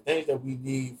fiance, like the things that we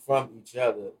need from each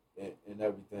other and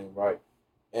everything, right?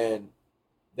 And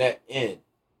that end,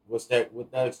 what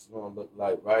that's gonna look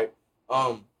like, right?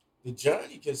 The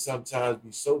journey can sometimes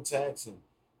be so taxing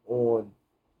on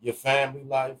your family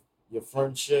life, your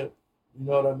friendship. You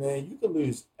know what I mean? You could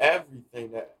lose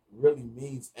everything that really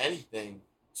means anything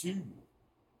to you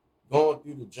going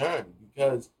through the journey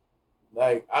because,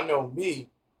 like, I know me,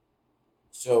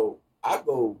 so I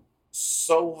go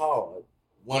so hard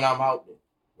when I'm out there,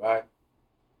 right?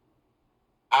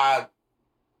 I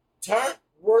turn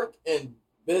work and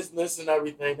business and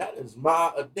everything. That is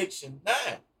my addiction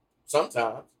now.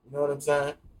 Sometimes, you know what I'm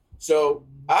saying? So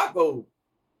I go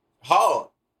hard,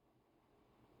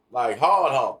 like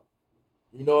hard.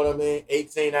 You know what I mean?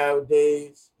 18-hour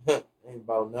days ain't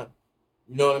about nothing.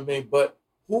 You know what I mean? But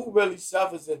who really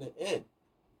suffers in the end?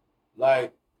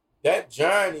 Like that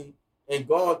journey and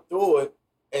going through it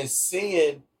and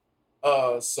seeing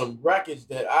some wreckage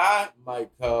that I might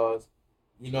cause,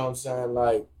 you know what I'm saying?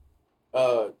 Like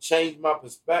change my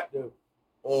perspective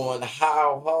on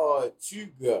how hard to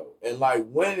go. And like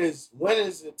when is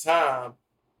the time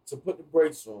to put the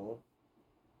brakes on,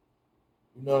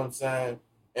 you know what I'm saying?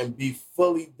 And be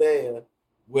fully there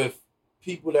with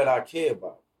people that I care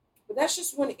about. But that's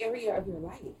just one area of your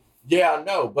life. Yeah, I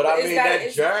know, but I mean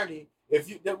that journey.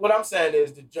 What I'm saying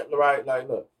is right, like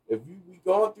look, if we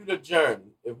going through the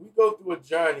journey, if we go through a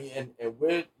journey and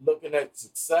we're looking at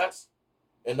success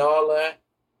and all that,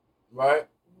 right?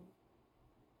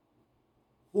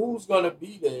 Who's gonna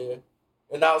be there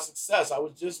in our success? I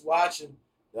was just watching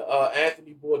the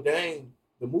Anthony Bourdain,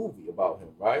 the movie about him,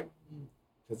 right?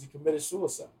 Because he committed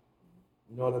suicide.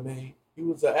 You know what I mean? He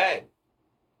was an addict,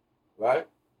 right?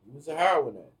 He was a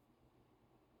heroin addict.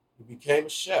 He became a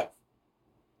chef.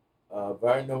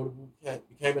 Very notable.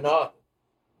 Became an author.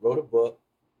 Wrote a book.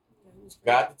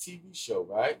 Got the TV show,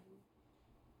 right?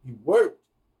 He worked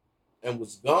and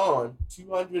was gone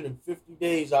 250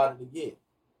 days out of the year,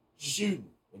 shooting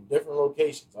in different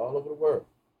locations all over the world.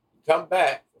 He come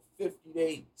back for 50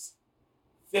 days.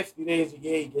 50 days a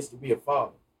year he gets to be a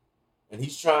father. And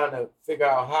he's trying to figure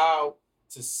out how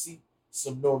to seek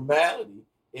some normality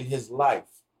in his life.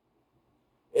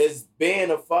 Is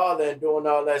being a father and doing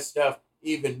all that stuff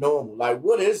even normal? Like,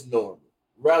 what is normal?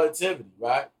 Relativity,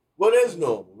 right? What is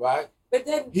normal, right? But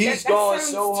then he's going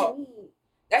so hard.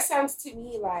 That sounds to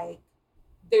me like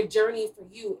the journey for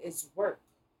you is work.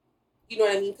 You know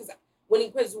what I mean? Because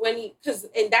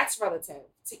and that's relative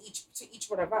to each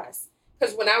one of us.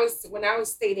 Because when I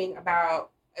was stating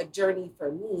about a journey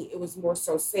for me, it was more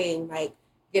so saying like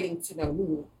getting to know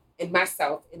me and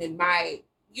myself and in my,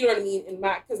 you know what I mean,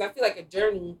 because I feel like a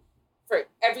journey for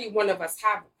every one of us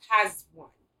has one.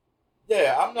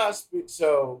 Yeah, I'm not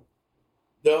so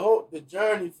the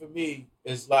journey for me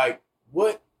is like,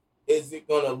 what is it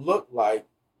gonna look like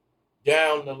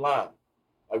down the line?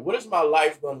 Like, what is my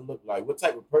life gonna look like? What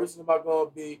type of person am I gonna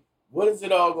be? What is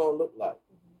it all gonna look like?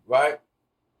 Right?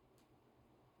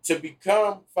 To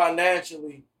become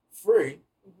financially free,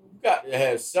 you got to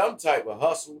have some type of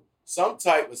hustle, some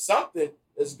type of something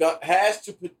has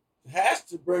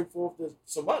to bring forth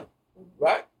some money,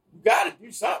 right? You got to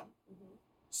do something.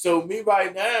 So me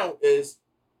right now is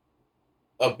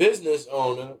a business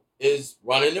owner is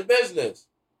running the business.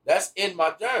 That's in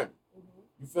my journey.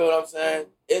 You feel what I'm saying?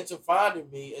 Into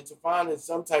finding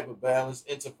some type of balance,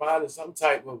 into finding some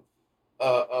type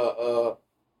of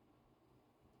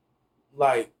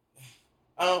like,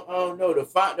 I don't know, to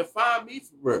find me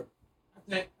for real. I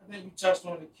think you touched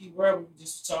on the key word when you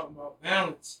just talking about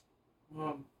balance.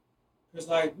 Because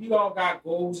like we all got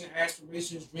goals and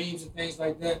aspirations, dreams and things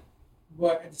like that.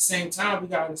 But at the same time, we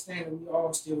gotta understand that we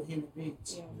all still human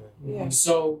beings. Yeah.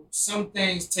 So some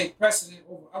things take precedent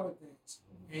over other things.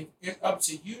 And it's up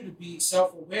to you to be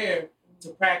self-aware, to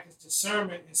practice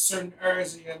discernment in certain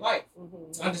areas of your life.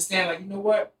 To understand, like, you know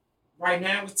what? Right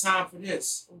now it's time for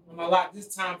this. I'm gonna allot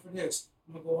this time for this.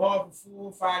 I'm gonna go hard for 4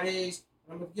 or 5 days.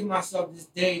 I'm gonna give myself this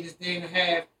day and a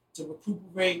half to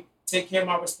recuperate, take care of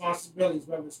my responsibilities,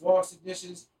 whether it's wash the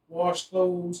dishes, wash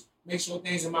clothes, make sure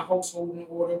things in my household in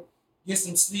order, get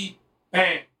some sleep,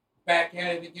 bam, back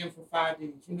at it again for 5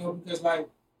 days. You know, because like,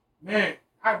 man,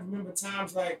 I remember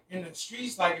times like in the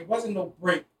streets, like it wasn't no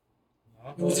break.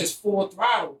 It was just full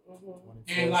throttle.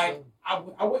 And like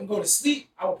I wouldn't go to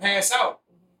sleep, I would pass out.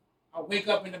 I wake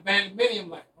up in the condominium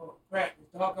like, oh crap,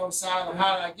 it's dark outside, or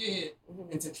how did I get here?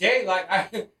 And today,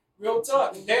 like real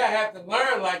talk, today I have to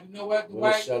learn, like, you know what,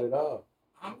 Dwight? Shut it off.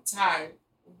 I'm tired.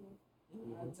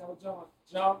 I tell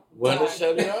John, when to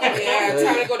shut it off? Yeah,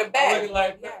 time to go to bed.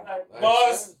 Like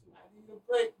boss, I need a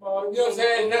break, boss. You know what I'm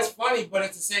saying? And that's funny, but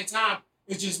at the same time,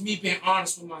 it's just me being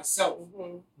honest with myself.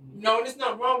 You know, and there's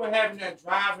nothing wrong with having that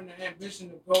drive and the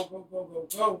ambition to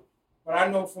go. But I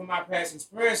know from my past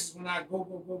experiences, when I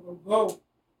go,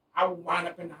 I would wind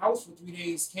up in the house for 3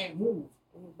 days, can't move.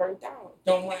 Burnt out.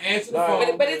 Don't want to answer the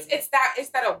phone. But it's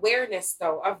that awareness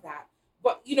though of that.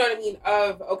 But you know what I mean?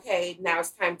 Of okay, now it's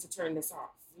time to turn this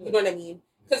off. You know what I mean?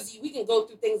 Because we can go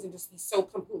through things and just be so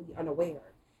completely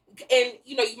unaware. And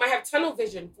you know, you might have tunnel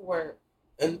vision for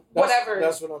And whatever.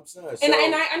 That's what I'm saying. So,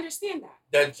 and I understand that.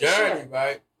 That journey, sure.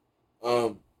 right?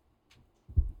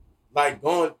 Like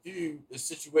going through the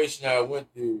situation that I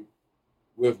went through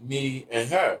with me and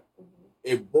her,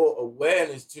 it brought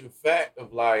awareness to the fact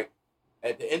of like,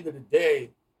 at the end of the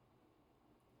day,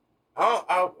 I'm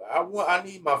gonna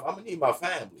need my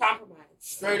family. Compromise.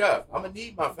 Straight up, I'm gonna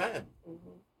need my family.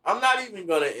 I'm not even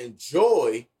gonna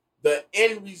enjoy the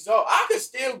end result. I can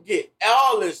still get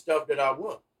all this stuff that I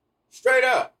want. Straight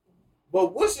up.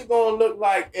 But what's it gonna look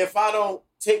like if I don't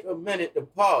take a minute to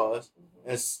pause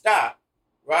and stop,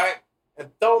 right? And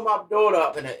throw my daughter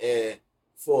up in the air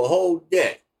for a whole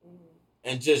day.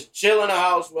 And just chill in the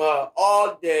house with her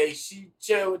all day. She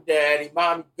chill with daddy,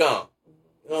 mommy gone.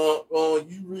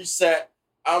 You reset,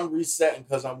 I'm resetting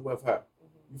because I'm with her.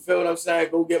 You feel what I'm saying?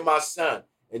 Go get my son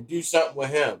and do something with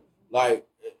him. Like,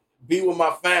 be with my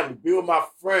family, be with my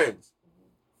friends.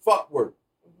 Fuck work.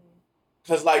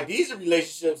 Because, like, these are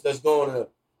relationships that's going to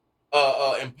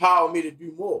empower me to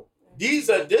do more. This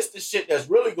the shit that's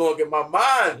really going to get my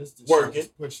mind working.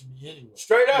 Pushing me anyway.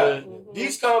 Straight up.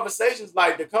 These conversations,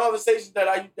 like the conversations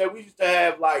that we used to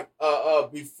have, like,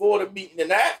 before the meeting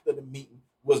and after the meeting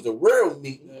was the real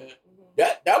meeting.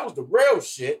 That was the real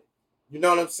shit. You know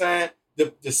what I'm saying?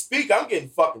 The speaker, I'm getting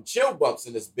fucking chill bumps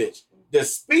in this bitch. The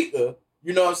speaker,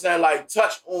 you know what I'm saying, like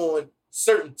touch on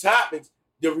certain topics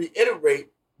to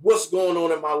reiterate what's going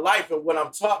on in my life and what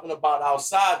I'm talking about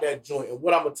outside that joint and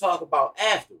what I'm going to talk about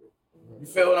after it. You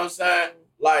feel what I'm saying?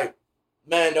 Like,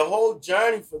 man, the whole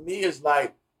journey for me is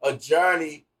like a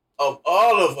journey of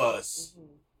all of us.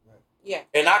 Yeah.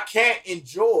 And I can't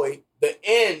enjoy the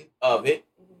end of it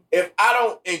if I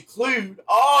don't include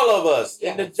all of us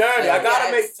in the journey. I got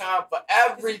to make time for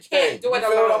everything. You feel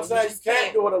what I'm saying? You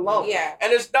can't do it alone. Yeah.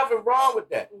 And there's nothing wrong with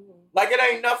that. Like, it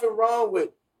ain't nothing wrong with,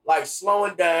 like,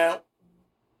 slowing down.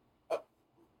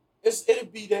 It'll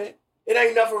be there. It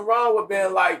ain't nothing wrong with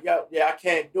being like, yeah, I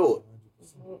can't do it.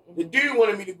 The dude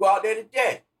wanted me to go out there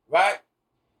today, right?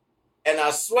 And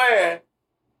I swear,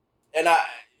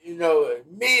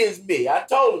 me is me. I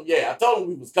told him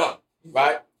we was coming,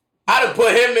 right? I'd have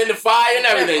put him in the fire and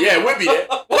everything. Yeah, we'll be there.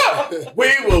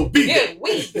 We will be there.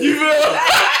 You feel?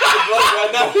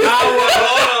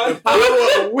 Power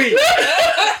of we.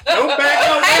 Don't back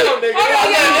up down, nigga.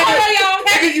 Hold on,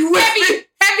 nigga, you with me?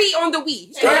 Heavy on the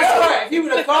we. If he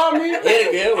would have called me, I'd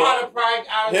have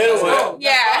probably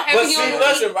Yeah, but heavy see, on the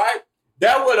listen, right?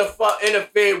 That would have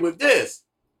interfered with this.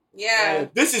 Yeah.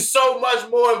 This is so much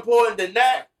more important than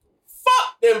that.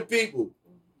 Fuck them people.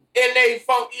 And they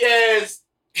funky ass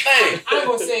thing. I'm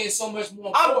going to say it's so much more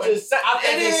important. I'm just saying,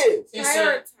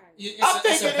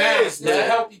 It's a balance. It's a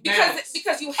healthy balance.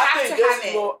 Because you have to have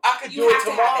it. I could do it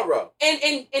tomorrow.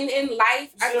 And in life,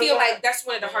 I feel like that's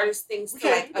one of the hardest things to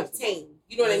like obtain.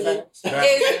 You know what I mean?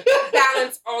 Is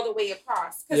balance all the way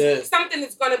across. Because something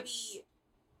is going to be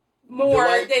more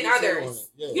than others.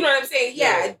 You know what I'm saying?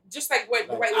 Yeah. Just like what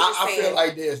Dwight was just saying. I feel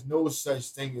like there's no such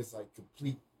thing as like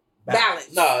complete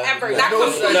balance. No, ever. No, Not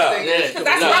no complete. Because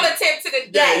that's relative to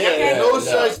the day. No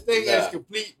such thing as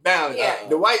complete balance. Yeah.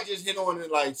 Dwight just hit on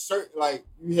it like certain, like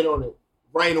you hit on it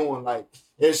right on. Like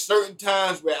there's certain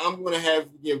times where I'm gonna have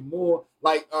to give more.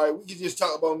 Like, all right, we can just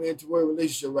talk about me and Tavoy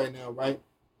relationship right now, right?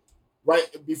 Right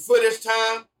before this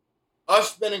time,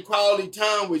 us spending quality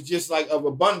time was just like of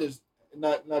abundance.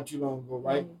 Not too long ago,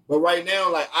 right? But right now,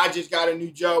 like I just got a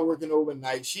new job working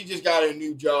overnight. She just got a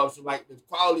new job, so like the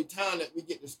quality time that we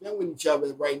get to spend with each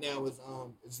other right now is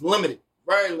limited,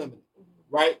 very limited,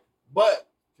 right? But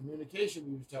communication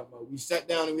we was talking about, we sat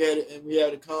down and we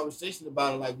had a conversation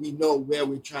about it, like we know where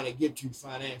we're trying to get to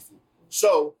financially.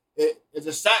 So it's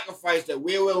a sacrifice that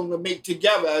we're willing to make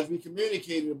together as we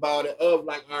communicated about it. Of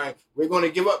like, all right, we're going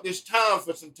to give up this time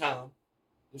for some time,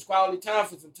 this quality time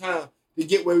for some time, to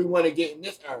get where we want to get in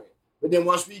this area. But then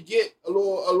once we get a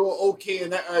little okay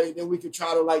in that area, then we could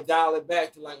try to like dial it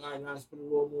back to like, all right, now let's put a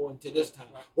little more into this time.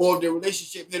 Or if the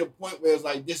relationship hit a point where it's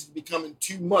like, this is becoming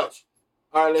too much,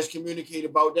 all right, let's communicate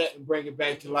about that and bring it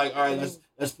back to like, all right,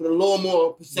 let's put a little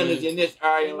more percentage in this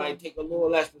area and like take a little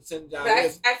less percentage out of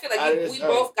this. I feel like we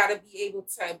both got to be able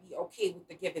to be okay with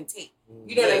the give and take.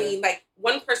 You know what I mean? Like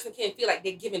one person can't feel like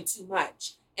they're giving too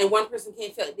much. And one person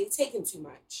can't feel like they're taking too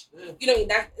much. You know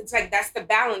what I mean? It's like that's the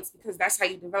balance, because that's how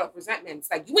you develop resentment. It's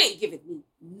like you ain't giving me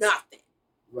nothing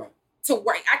to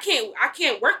work. I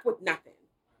can't work with nothing.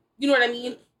 You know what I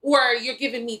mean? Or you're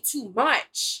giving me too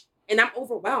much and I'm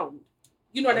overwhelmed.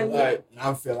 You know what I mean? Right. And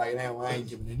I feel like now I ain't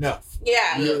giving enough.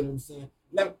 Yeah. You know what I'm saying?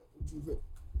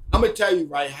 I'm gonna tell you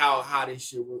right how this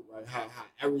shit work, right? How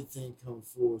everything come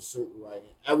full circle, right?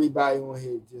 And everybody on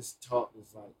here just talk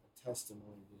is like a testimony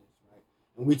to this, right?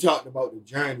 and we talked about the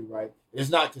journey, right? It's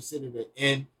not considered the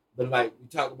end, but like we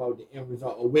talk about the end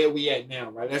result or where we at now,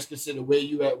 right? Let's consider where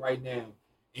you at right now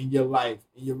in your life,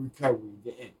 in your recovery,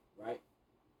 the end, right?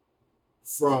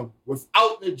 From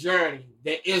without the journey,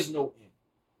 there is no end.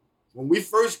 When we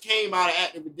first came out of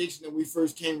active addiction and we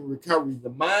first came in recovery, the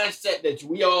mindset that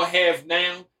we all have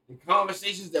now, the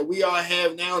conversations that we all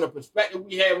have now, the perspective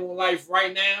we have on life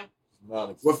right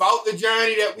now, without the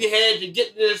journey that we had to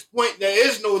get to this point, there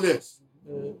is no this.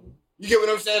 You get what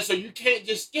I'm saying? So you can't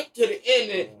just skip to the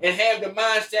end and have the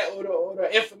mindset or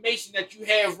the information that you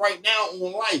have right now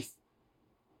on life.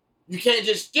 You can't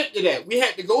just skip to that. We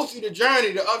had to go through the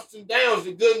journey, the ups and downs,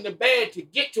 the good and the bad, to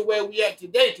get to where we are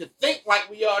today, to think like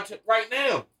we are right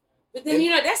now. But then,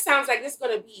 that sounds like there's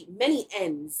going to be many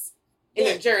ends in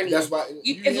the journey. That's why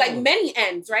it's like many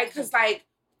ends, right? Because like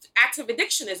active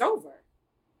addiction is over.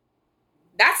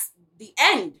 That's the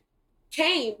end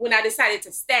came when I decided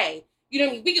to stay. You know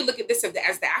what I mean? We can look at this as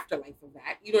the afterlife of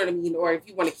that. You know what I mean? Or if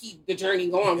you want to keep the journey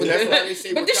going with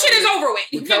it. But this shit is over with.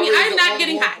 You feel me? I'm not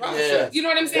getting high. Yeah. You know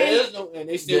what I'm saying? There is no end.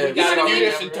 They say we gotta do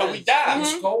this until we die.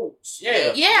 It's goals.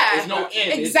 Yeah. There's no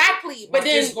end. Exactly. But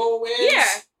then, this goal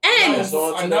is, ends.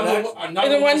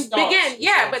 Another one begin.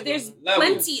 Yeah, but there's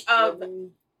plenty of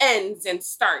ends and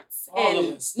starts.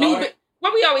 And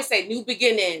what we always say, new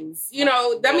beginnings. You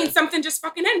know, that means something just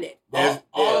fucking ended.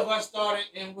 All of us started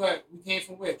in what? We came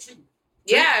from where? Treatment.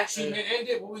 Yeah. Treatment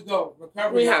ended, where we go?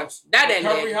 Recovery house. That ended.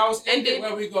 Recovery house ended,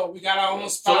 where we go? We got our own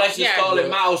spot. So let's just call it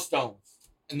milestones.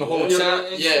 In the whole time.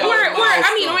 Yeah.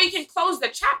 Or you can close the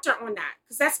chapter on that.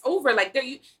 Because that's over. Like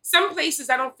some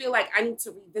places I don't feel like I need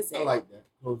to revisit. I like that.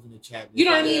 Closing the chapter. You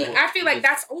know what I mean? I feel like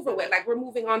that's over with. Like we're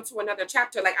moving on to another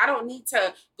chapter. Like I don't need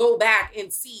to go back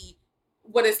and see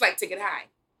what it's like to get high.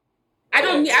 I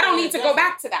don't need to go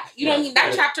back to that. You know what I mean?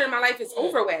 That chapter in my life is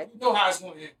over with. You know how it's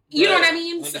going to end. You know what I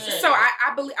mean? So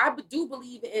I do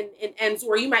believe in ends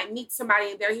where you might meet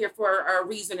somebody and they're here for a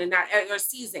reason and not a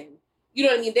season. You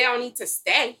know what I mean? They don't need to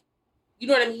stay. You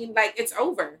know what I mean? Like it's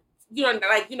over.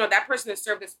 That person has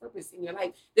served its purpose in your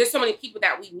life. There's so many people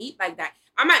that we meet like that.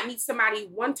 I might meet somebody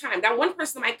one time. That one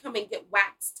person might come and get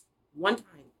waxed one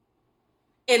time.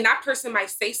 And that person might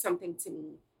say something to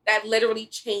me that literally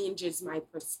changes my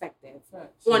perspective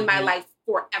on my life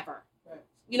forever.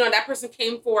 You know, that person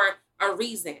came for a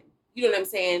reason. You know what I'm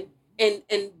saying?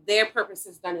 And their purpose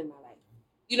is done in my life.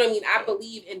 You know what I mean? I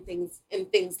believe in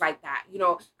things like that. You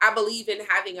know, I believe in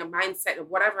having a mindset of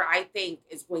whatever I think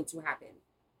is going to happen.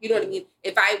 You know what I mean?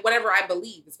 Whatever I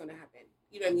believe is going to happen.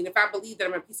 You know what I mean? If I believe that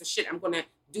I'm a piece of shit, I'm going to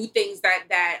do things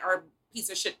that are piece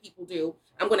of shit people do.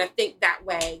 I'm going to think that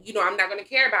way. You know, I'm not going to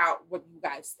care about what you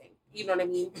guys think. You know what I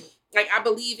mean? Like, I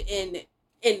believe in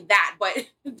that. But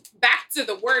back to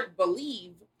the word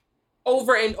believe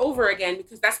over and over again,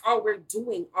 because that's all we're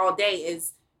doing all day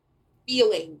is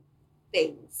feeling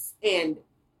things. And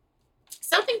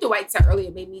something Dwight said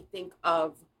earlier made me think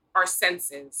of our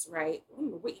senses, right? I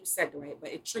don't know what you said, Dwight,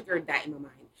 but it triggered that in my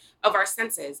mind, of our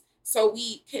senses. So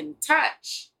we can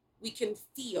touch, we can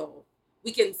feel,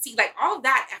 we can see, like all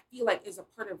that I feel like is a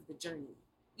part of the journey.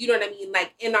 You know what I mean?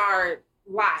 Like in our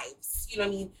lives, you know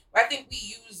what I mean? I think we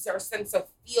use our sense of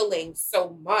feeling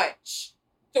so much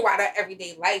throughout our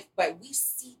everyday life, but we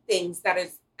see things that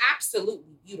is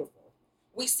absolutely beautiful.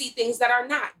 We see things that are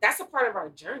not. That's a part of our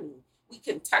journey. We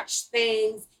can touch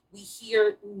things. We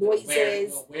hear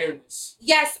noises. Awareness.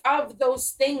 Yes, of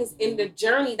those things in the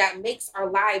journey that makes our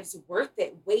lives worth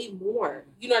it way more.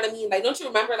 You know what I mean? Like, don't you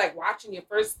remember like watching your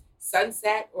first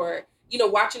sunset or, you know,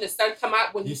 watching the sun come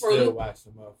up when you still watch the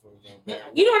motherfuckers.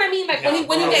 You know what I mean? Like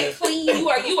when you get clean,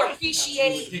 you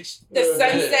appreciate the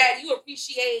sunset. You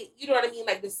appreciate, you know what I mean?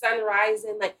 Like the sun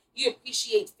rising, like you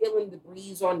appreciate feeling the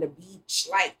breeze on the beach.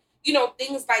 Like, you know,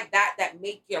 things like that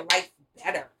make your life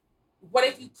better. What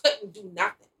if you couldn't do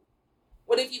nothing?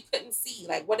 What if you couldn't see?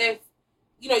 Like, what if,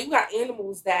 you know, you got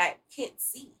animals that can't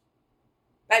see?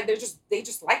 Like, they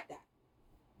just like that.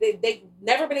 They've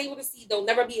never been able to see. They'll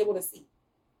never be able to see.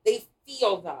 They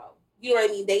feel, though. You know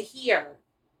what I mean? They hear.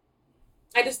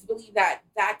 I just believe that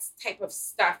that's type of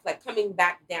stuff, like coming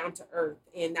back down to earth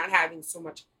and not having so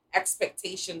much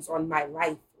expectations on my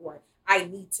life, or I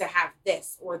need to have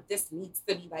this, or this needs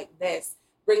to be like this,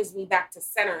 brings me back to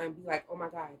center and be like, oh my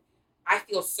God, I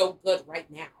feel so good right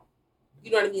now. You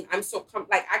know what I mean? I'm so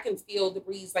like I can feel the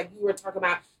breeze, like you were talking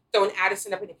about throwing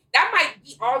Addison up in there. That might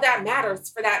be all that matters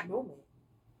for that moment.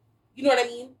 You know what I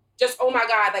mean? Just, oh my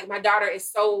God, like my daughter is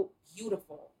so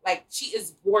beautiful. Like she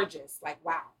is gorgeous. Like,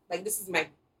 wow. Like this is mine.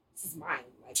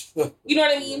 Like, you know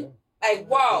what I mean? Like,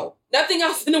 whoa, nothing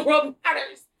else in the world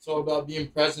matters. It's all about being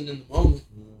present in the moment.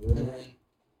 And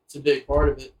it's a big part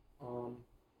of it.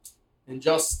 And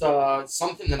just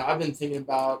something that I've been thinking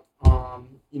about,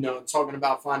 talking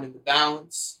about finding the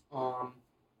balance,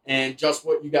 and just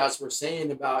what you guys were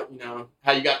saying about,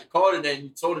 how you got the call today and you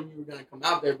told him you were going to come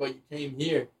out there, but you came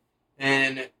here.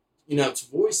 And,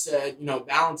 Tavoy said,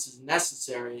 balance is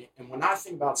necessary. And when I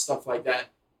think about stuff like that,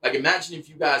 like imagine if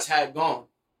you guys had gone,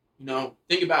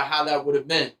 think about how that would have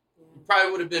been. You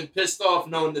probably would have been pissed off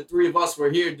knowing the three of us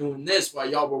were here doing this while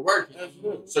y'all were working.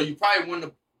 Absolutely. So you probably wouldn't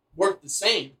have worked the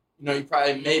same. You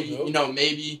probably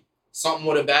maybe something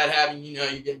would have bad happened. You're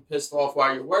getting pissed off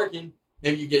while you're working.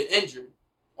 Maybe you get injured.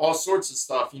 All sorts of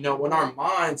stuff. When our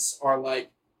minds are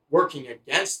like working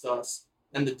against us,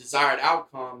 then the desired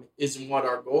outcome isn't what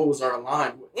our goals are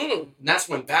aligned with. And that's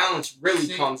when balance really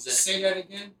comes in. Say that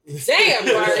again. Damn,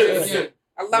 Darrin.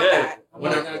 I love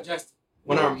that.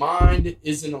 When our mind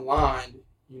isn't aligned,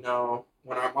 when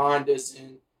our mind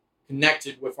isn't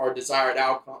connected with our desired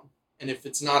outcome, and if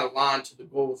it's not aligned to the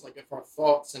goals, like if our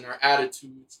thoughts and our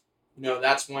attitudes,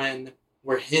 that's when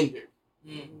we're hindered.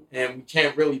 Mm-hmm. And we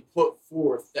can't really put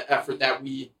forth the effort that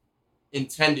we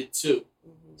intended to.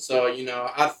 Mm-hmm. So,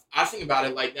 I think about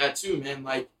it like that too, man.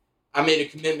 Like I made a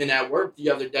commitment at work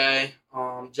the other day,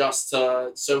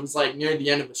 so it was like near the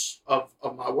end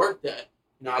of my work day.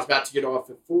 I was about to get off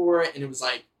at 4 and it was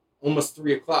like almost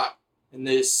 3:00. And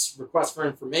this request for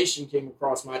information came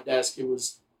across my desk. It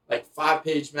was like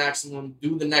 5-page maximum,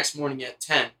 due the next morning at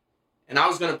 10. And I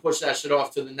was going to push that shit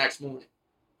off to the next morning.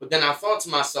 But then I thought to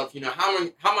myself, how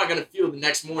am I going to feel the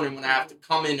next morning when I have to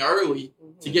come in early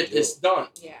to get this done?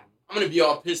 Yeah. I'm going to be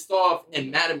all pissed off and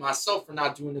mad at myself for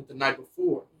not doing it the night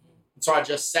before. And so I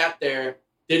just sat there,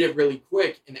 did it really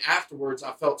quick. And afterwards,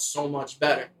 I felt so much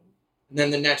better. And then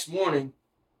the next morning,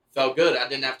 felt good. I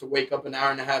didn't have to wake up an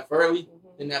hour and a half early.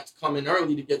 Didn't have to come in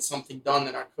early to get something done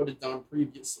that I could have done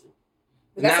previously.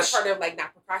 But that's a part of like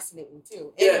not procrastinating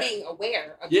too, and being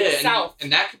aware of yourself.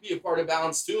 And that could be a part of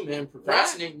balance too, man.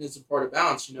 Procrastinating is a part of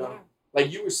balance,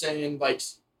 Like you were saying, like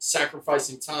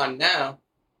sacrificing time now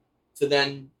to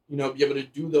then, be able to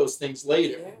do those things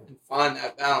later and find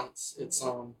that balance. It's I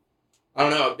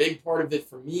don't know, a big part of it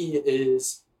for me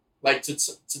is like to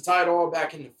tie it all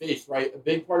back into faith, right? A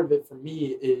big part of it for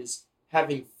me is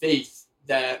having faith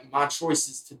that my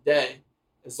choices today,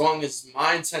 as long as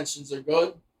my intentions are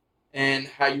good, and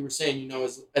how you were saying,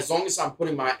 as long as I'm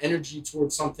putting my energy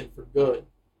towards something for good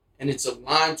and it's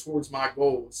aligned towards my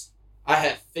goals, I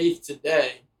have faith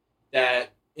today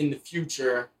that in the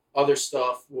future, other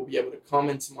stuff will be able to come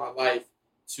into my life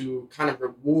to kind of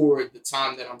reward the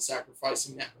time that I'm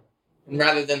sacrificing now. And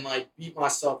rather than like beat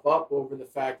myself up over the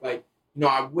fact like,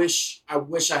 I wish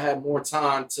I had more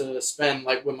time to spend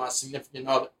like with my significant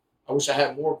other. I wish I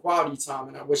had more quality time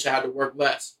and I wish I had to work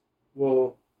less.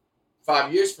 Well,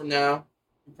 5 years from now,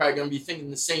 you're probably going to be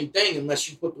thinking the same thing unless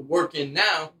you put the work in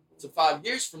now to 5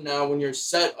 years from now when you're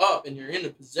set up and you're in a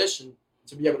position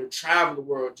to be able to travel the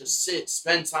world, just sit,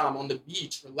 spend time on the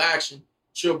beach, relax and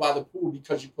chill by the pool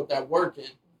because you put that work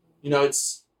in.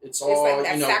 It's all, like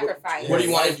that sacrifice. What do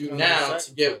you want to do now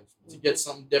to get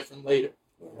something different later?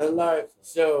 I like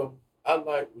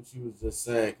what you was just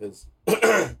saying because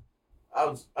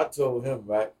I told him,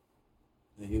 right,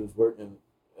 that he was working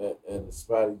at the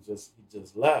spot he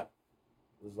just left.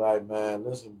 It was like, man,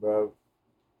 listen, bro.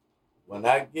 When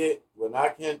I can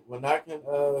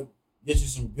get you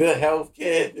some good health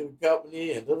care through the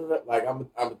company and like I'm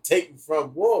take you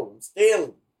from war. I'm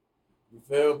stealing. You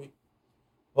feel me?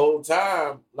 Whole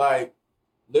time, like,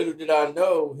 little did I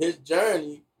know his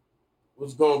journey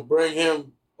was gonna bring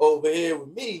him over here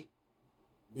with me.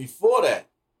 Before that,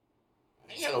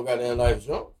 I ain't got no goddamn life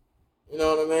insurance. You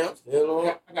know what I mean? I'm still on.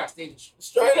 I got stage insurance.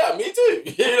 Straight up, me too.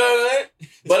 You know what I mean?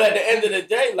 But at the end of the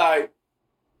day, like,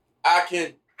 I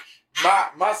can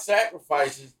my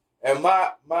sacrifices and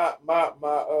my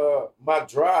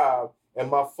drive and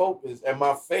my focus and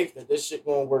my faith that this shit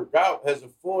gonna work out has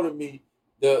afforded me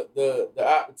the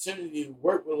opportunity to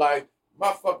work with like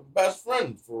my fucking best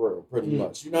friend for real, pretty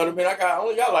much. You know what I mean? I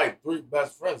only got like 3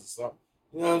 best friends or something.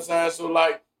 You know what I'm saying? So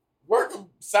like working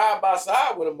side by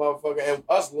side with a motherfucker and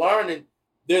us learning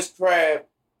this craft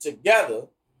together,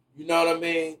 you know what I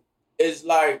mean, is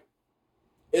like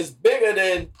it's bigger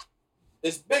than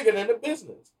the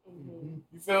business. Mm-hmm.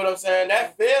 You feel what I'm saying?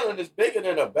 That feeling is bigger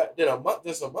than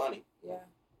some money. Yeah.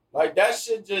 Like that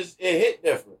shit just it hit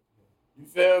different. You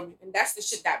feel me? And that's the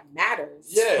shit that matters.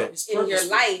 Yeah. In your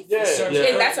life. Yeah.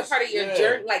 And that's a part of your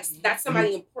journey. Like that's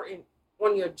somebody important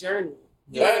on your journey.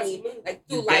 You know what I mean? Like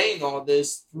you gain all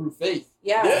this through faith.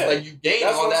 Yeah. Like you gain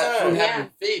all that through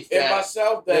having faith in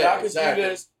myself that I could do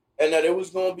this and that it was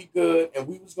gonna be good and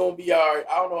we was gonna be all right.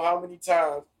 I don't know how many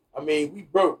times. I mean, we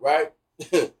broke, right?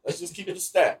 Let's just keep it a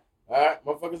stat. All right,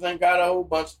 motherfuckers ain't got a whole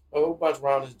bunch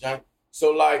around this joint.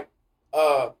 So like,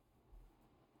 I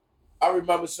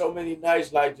remember so many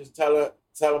nights like just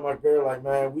telling my girl like,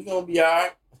 man, we gonna be all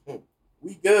right.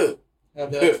 We good.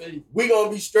 Have that faith. We gonna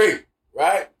be straight,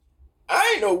 right?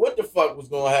 I ain't know what the fuck was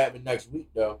gonna happen next week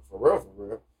though, for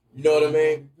real. You know what I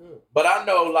mean? But I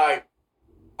know like,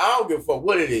 I don't give a fuck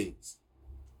what it is.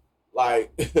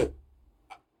 Like,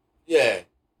 yeah,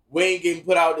 we ain't getting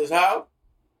put out this house.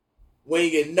 We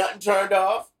ain't getting nothing turned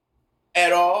off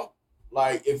at all.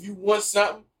 Like, if you want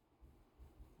something,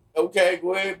 okay,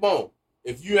 go ahead, boom.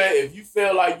 If you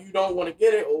feel like you don't want to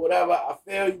get it or whatever, I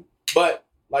feel you. But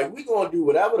like, we gonna do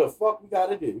whatever the fuck we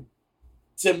gotta do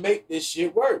to make this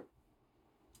shit work.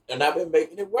 And I've been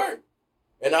making it work.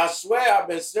 And I swear I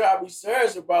be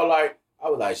serious about like, I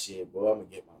was like, shit, boy, I'm gonna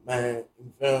get my man.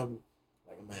 You feel me?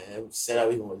 Like, man, I'm set up.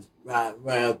 We gonna just ride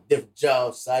around different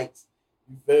job sites.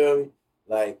 You feel me?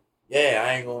 Like, yeah,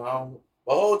 I don't.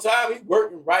 The whole time he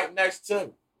working right next to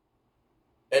me.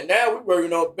 And now we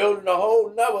working on building a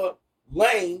whole nother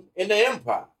lane in the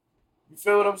empire. You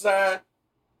feel what I'm saying?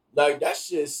 Like, that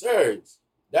shit is serious.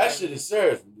 That shit is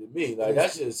serious to me. Like,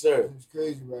 that shit is serious. It's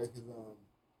crazy, right? Because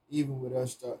even with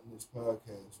us starting this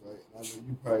podcast, right? And I know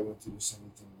you probably went through the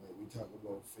same thing, right? We talk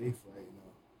about faith, right?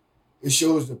 It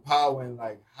shows the power in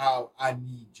like how I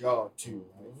need y'all too,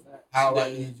 right? How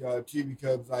I need y'all too,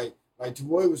 because like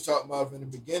Tavoy was talking about in the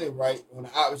beginning, right? On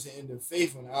the opposite end of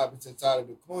faith, on the opposite side of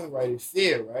the coin, right, is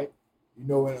fear, right? You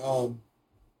know, when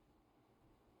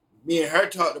me and her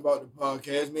talked about the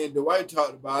podcast, me and Dwight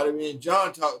talked about it, me and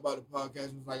John talked about the podcast.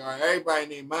 It was like, all right, everybody in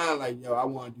their mind, like, yo, I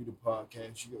want to do the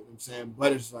podcast. You know what I'm saying?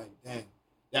 But it's like, damn,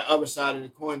 that other side of the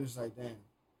coin is like, damn,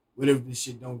 what if this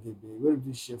shit don't get big? What if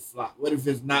this shit flop? What if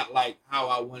it's not like how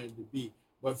I want it to be?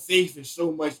 But faith is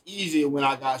so much easier when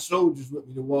I got soldiers with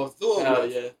me to walk through it. Hell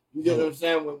yeah. You get what I'm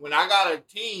saying? When I got a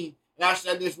team, and I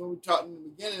said this when we talked in the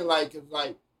beginning, like, cause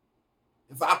like,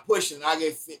 if I push and I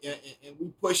get fit and we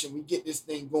push and we get this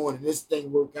thing going and this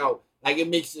thing work out, like it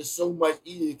makes it so much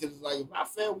easier. Cause it's like, if I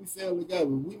fail, we fail together. If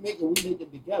we make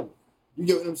it together. You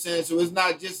get what I'm saying? So it's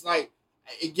not just like,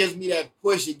 it gives me that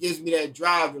push. It gives me that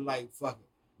drive to like, fuck it.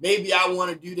 Maybe I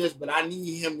want to do this, but I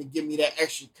need him to give me that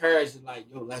extra courage and like,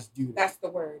 yo, let's do that. That's the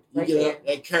word. You Right get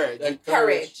there. that courage. That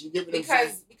courage. You get what I'm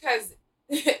saying? Because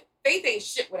faith ain't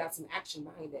shit without some action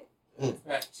behind it.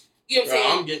 Facts. You know what I'm Bro,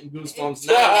 saying? I'm getting goosebumps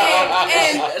now.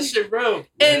 And That shit real.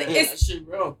 And That shit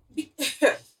real.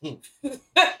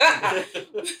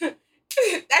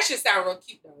 that should sound real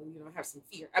cute though. You know, have some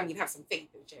fear. Have some faith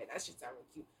and shit. That should sound real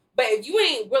cute. But if you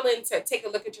ain't willing to take a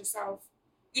look at yourself,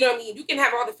 you know what I mean? You can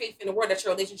have all the faith in the world that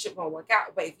your relationship gonna work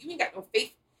out. But if you ain't got no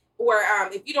faith, or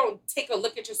if you don't take a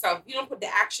look at yourself, if you don't put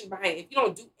the action behind it, if you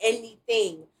don't do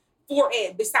anything for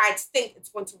it besides think it's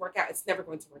going to work out, it's never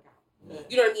going to work out. Yeah.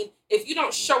 You know what I mean? If you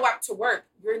don't show up to work,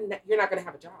 you're not gonna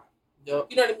have a job. Yep.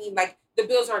 You know what I mean? Like the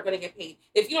bills aren't gonna get paid.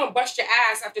 If you don't bust your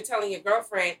ass after telling your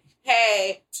girlfriend,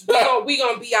 "Hey, we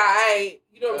gonna be all right,"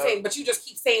 you know what I'm saying? But you just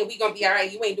keep saying we gonna be all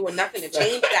right. You ain't doing nothing to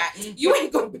change that. You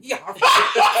ain't gonna be all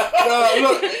right.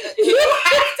 Look. You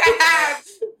have to have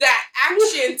that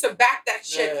action to back that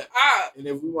shit up. And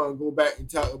if we want to go back and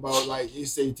talk about like you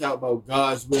say, talk about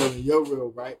God's will and your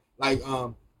will, right? Like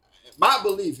my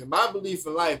belief in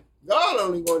life, God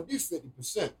only gonna do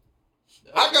 50%.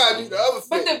 I gotta do the other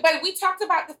 50%. But we talked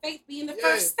about the faith being the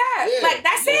first step. Like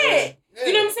that's it. Yeah.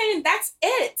 You know what I'm saying? That's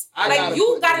it. Like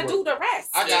you gotta do the rest.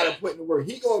 I gotta put in the work.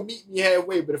 He gonna meet me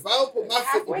halfway, but if I don't put my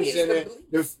 50%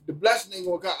 in, the blessing ain't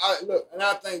gonna come. Look, and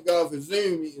I thank God for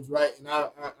Zoom meetings, right? And I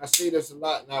say this a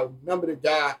lot, and I remember the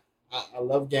guy. I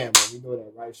love gambling. We know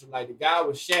that, right? So like the guy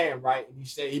was sharing, right? And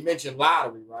he mentioned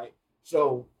lottery, right?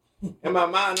 So in my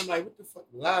mind, I'm like, what the fuck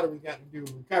lottery got to do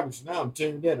with recovery? So now I'm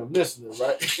tuned in, I'm listening,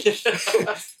 right?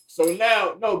 So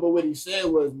now, but what he said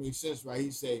made sense, right? He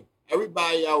said,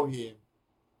 everybody out here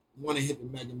want to hit the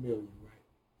mega million,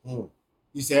 right?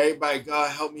 He said, everybody, God,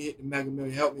 help me hit the mega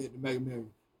million,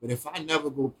 But if I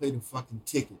never go play the fucking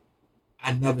ticket,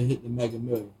 I never hit the mega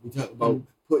million. We talk about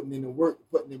putting in the work,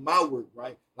 putting in my work,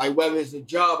 right? Like whether it's a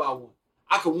job I want.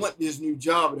 I could want this new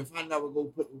job, but if I never go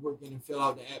put the work in and fill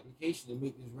out the application and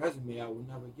make this resume, I will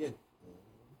never get it.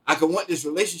 I could want this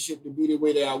relationship to be the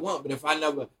way that I want, but if I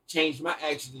never change my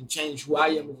actions and change who I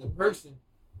am as a person,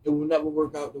 it will never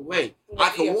work out the way. I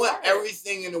can want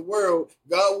everything in the world.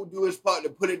 God will do his part to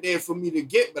put it there for me to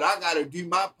get, but I got to do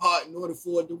my part in order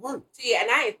for it to work. See, and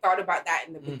I ain't thought about that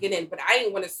in the beginning, but I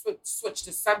didn't want to switch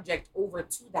the subject over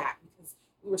to that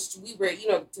because we were,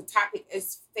 the topic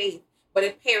is faith. But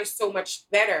it pairs so much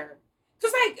better.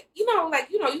 Because,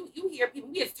 you hear people,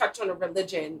 we just touched on a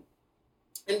religion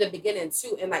in the beginning,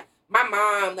 too. And, my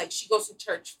mom, like, she goes to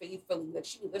church faithfully. Like,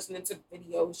 she be listening to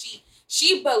videos.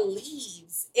 She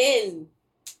believes in,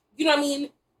 you know what I mean,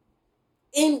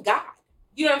 in God.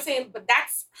 You know what I'm saying? But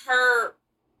that's her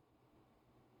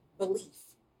belief.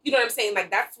 You know what I'm saying?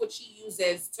 Like, that's what she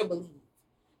uses to believe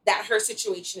that her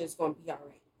situation is going to be all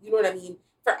right. You know what I mean?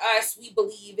 For us, we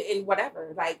believe in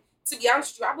whatever. Like, to be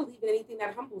honest with you, I believe in anything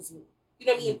that humbles me. You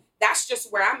know what I mean? That's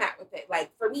just where I'm at with it.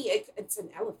 Like, for me, it's an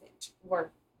elephant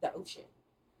or the ocean.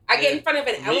 I get in front of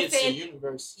an elephant. It's the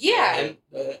universe. Yeah. And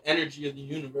the energy of the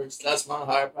universe. That's my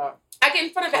higher power. I get in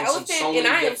front of an elephant and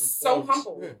I am so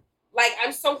humbled. Yeah. Like,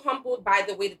 I'm so humbled by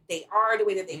the way that they are, the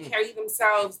way that they carry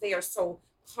themselves. They are so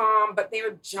calm, but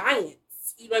they're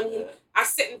giants. You know what I mean? Yeah. I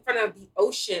sit in front of the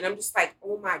ocean. I'm just like,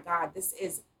 oh my God, this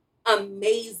is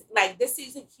amazing. Like, this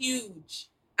is huge.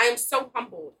 I am so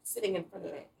humbled sitting in front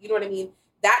of it. You know what I mean?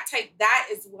 That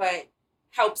is what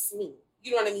helps me.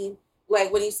 You know what I mean?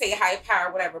 Like, when you say higher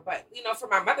power, whatever. But, you know, for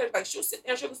my mother, like, she'll sit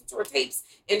there, she'll listen to her tapes,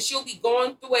 and she'll be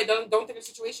going through it. Don't think the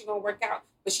situation gonna work out.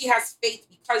 But she has faith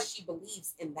because she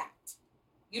believes in that.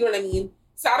 You know what I mean?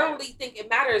 So I don't really think it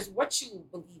matters what you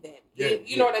believe in. Yeah,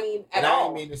 You know what I mean? And At I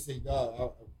all. didn't mean to say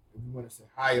God. If you want to say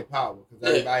higher power, because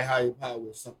everybody higher power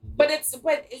is something. But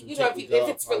different. you know, if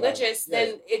it's religious,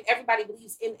 then everybody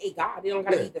believes in a God. It don't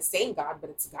gotta Yeah. be the same God, but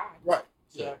it's a God. Right.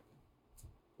 Exactly.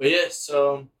 But yeah,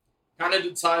 so kind of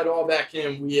to tie it all back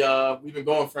in, we've been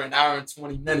going for an hour and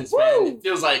 20 minutes, man. It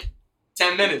feels like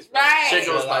 10 minutes. Right. Shit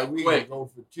goes by we quick. can go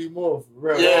for 2 more for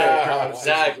real. Yeah,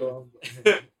 exactly.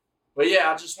 But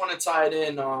yeah, I just want to tie it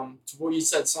in to where you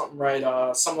said something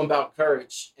right, something about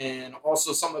courage, and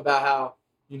also something about how,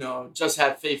 you know, just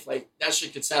have faith. Like, that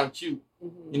shit could sound cute,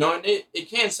 Mm-hmm. you know, and it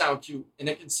can sound cute, and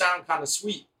it can sound kind of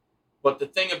sweet. But the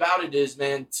thing about it is,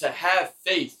 man, to have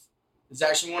faith is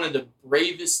actually one of the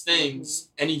bravest things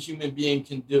any human being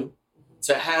can do.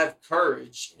 To have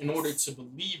courage in order to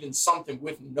believe in something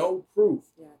with no proof,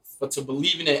 Yes. but to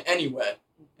believe in it anyway.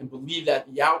 And believe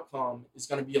that the outcome is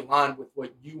going to be aligned with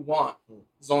what you want.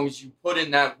 As long as you put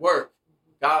in that work,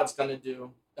 God's going to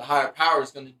do, the higher power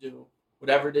is going to do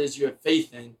whatever it is you have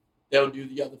faith in, they'll do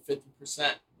the other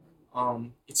 50%.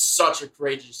 It's such a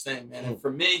courageous thing, man. And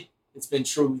for me, it's been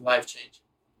truly life-changing.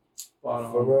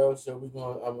 But, For real, so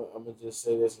I'm gonna just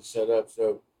say this and shut up.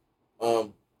 So,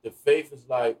 the faith is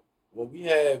like, when we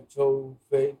have total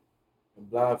faith and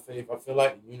blind faith, I feel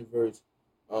like the universe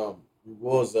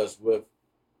rewards us with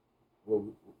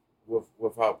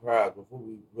our pride, with what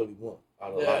we really want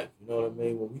out of life. You know what I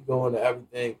mean? When we go into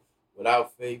everything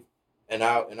without faith and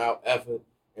our effort,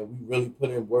 and we really put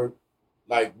in work,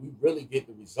 like, we really get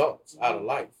the results out of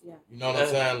life. Yeah. You know what I'm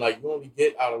saying? Like, you only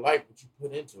get out of life what you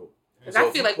put into it. Because So I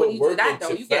if feel you like when put you do work that, into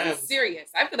though, you get family- serious.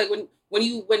 I feel like when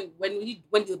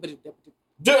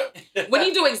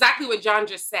you do exactly what John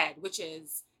just said, which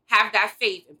is have that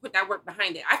faith and put that work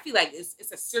behind it, I feel like it's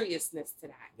a seriousness to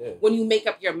that. Yeah. When you make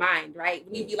up your mind, right?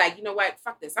 When you be like, you know what,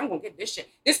 fuck this, I'm gonna get this shit.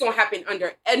 This gonna happen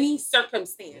under any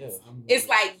circumstance. Yeah. It's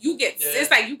like you get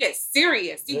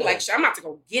serious. You be like, shit, I'm about to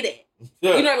go get it.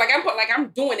 Yeah. You know, like I'm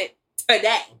doing it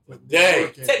today.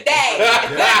 Day. Today.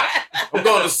 I'm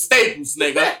going to Staples,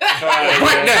 nigga.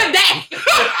 Today.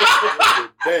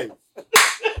 Hey,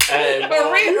 hey,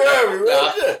 For real.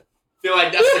 Yeah. I feel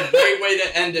like that's a great way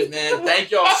to end it, man.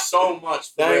 Thank y'all so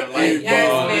much for Thank real. Like, you,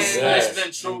 Yes, man. It's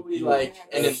been truly like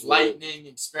an Yes. enlightening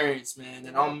experience, man.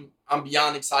 And I'm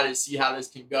beyond excited to see how this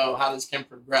can go, how this can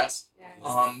progress. Yes.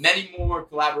 Many more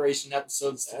collaboration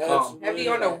episodes to come. Absolutely. Heavy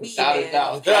on the weed, Without a man.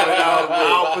 doubt.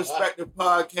 Our Prospektiv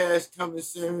Podcast coming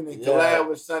soon and collab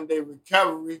with Sunday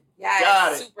Recovery. Yes,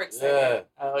 Got it. super excited.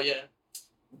 Yeah. Hell yeah.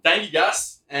 Thank you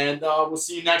guys, and we'll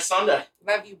see you next Sunday.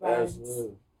 Love you, Barnes.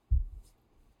 Absolutely.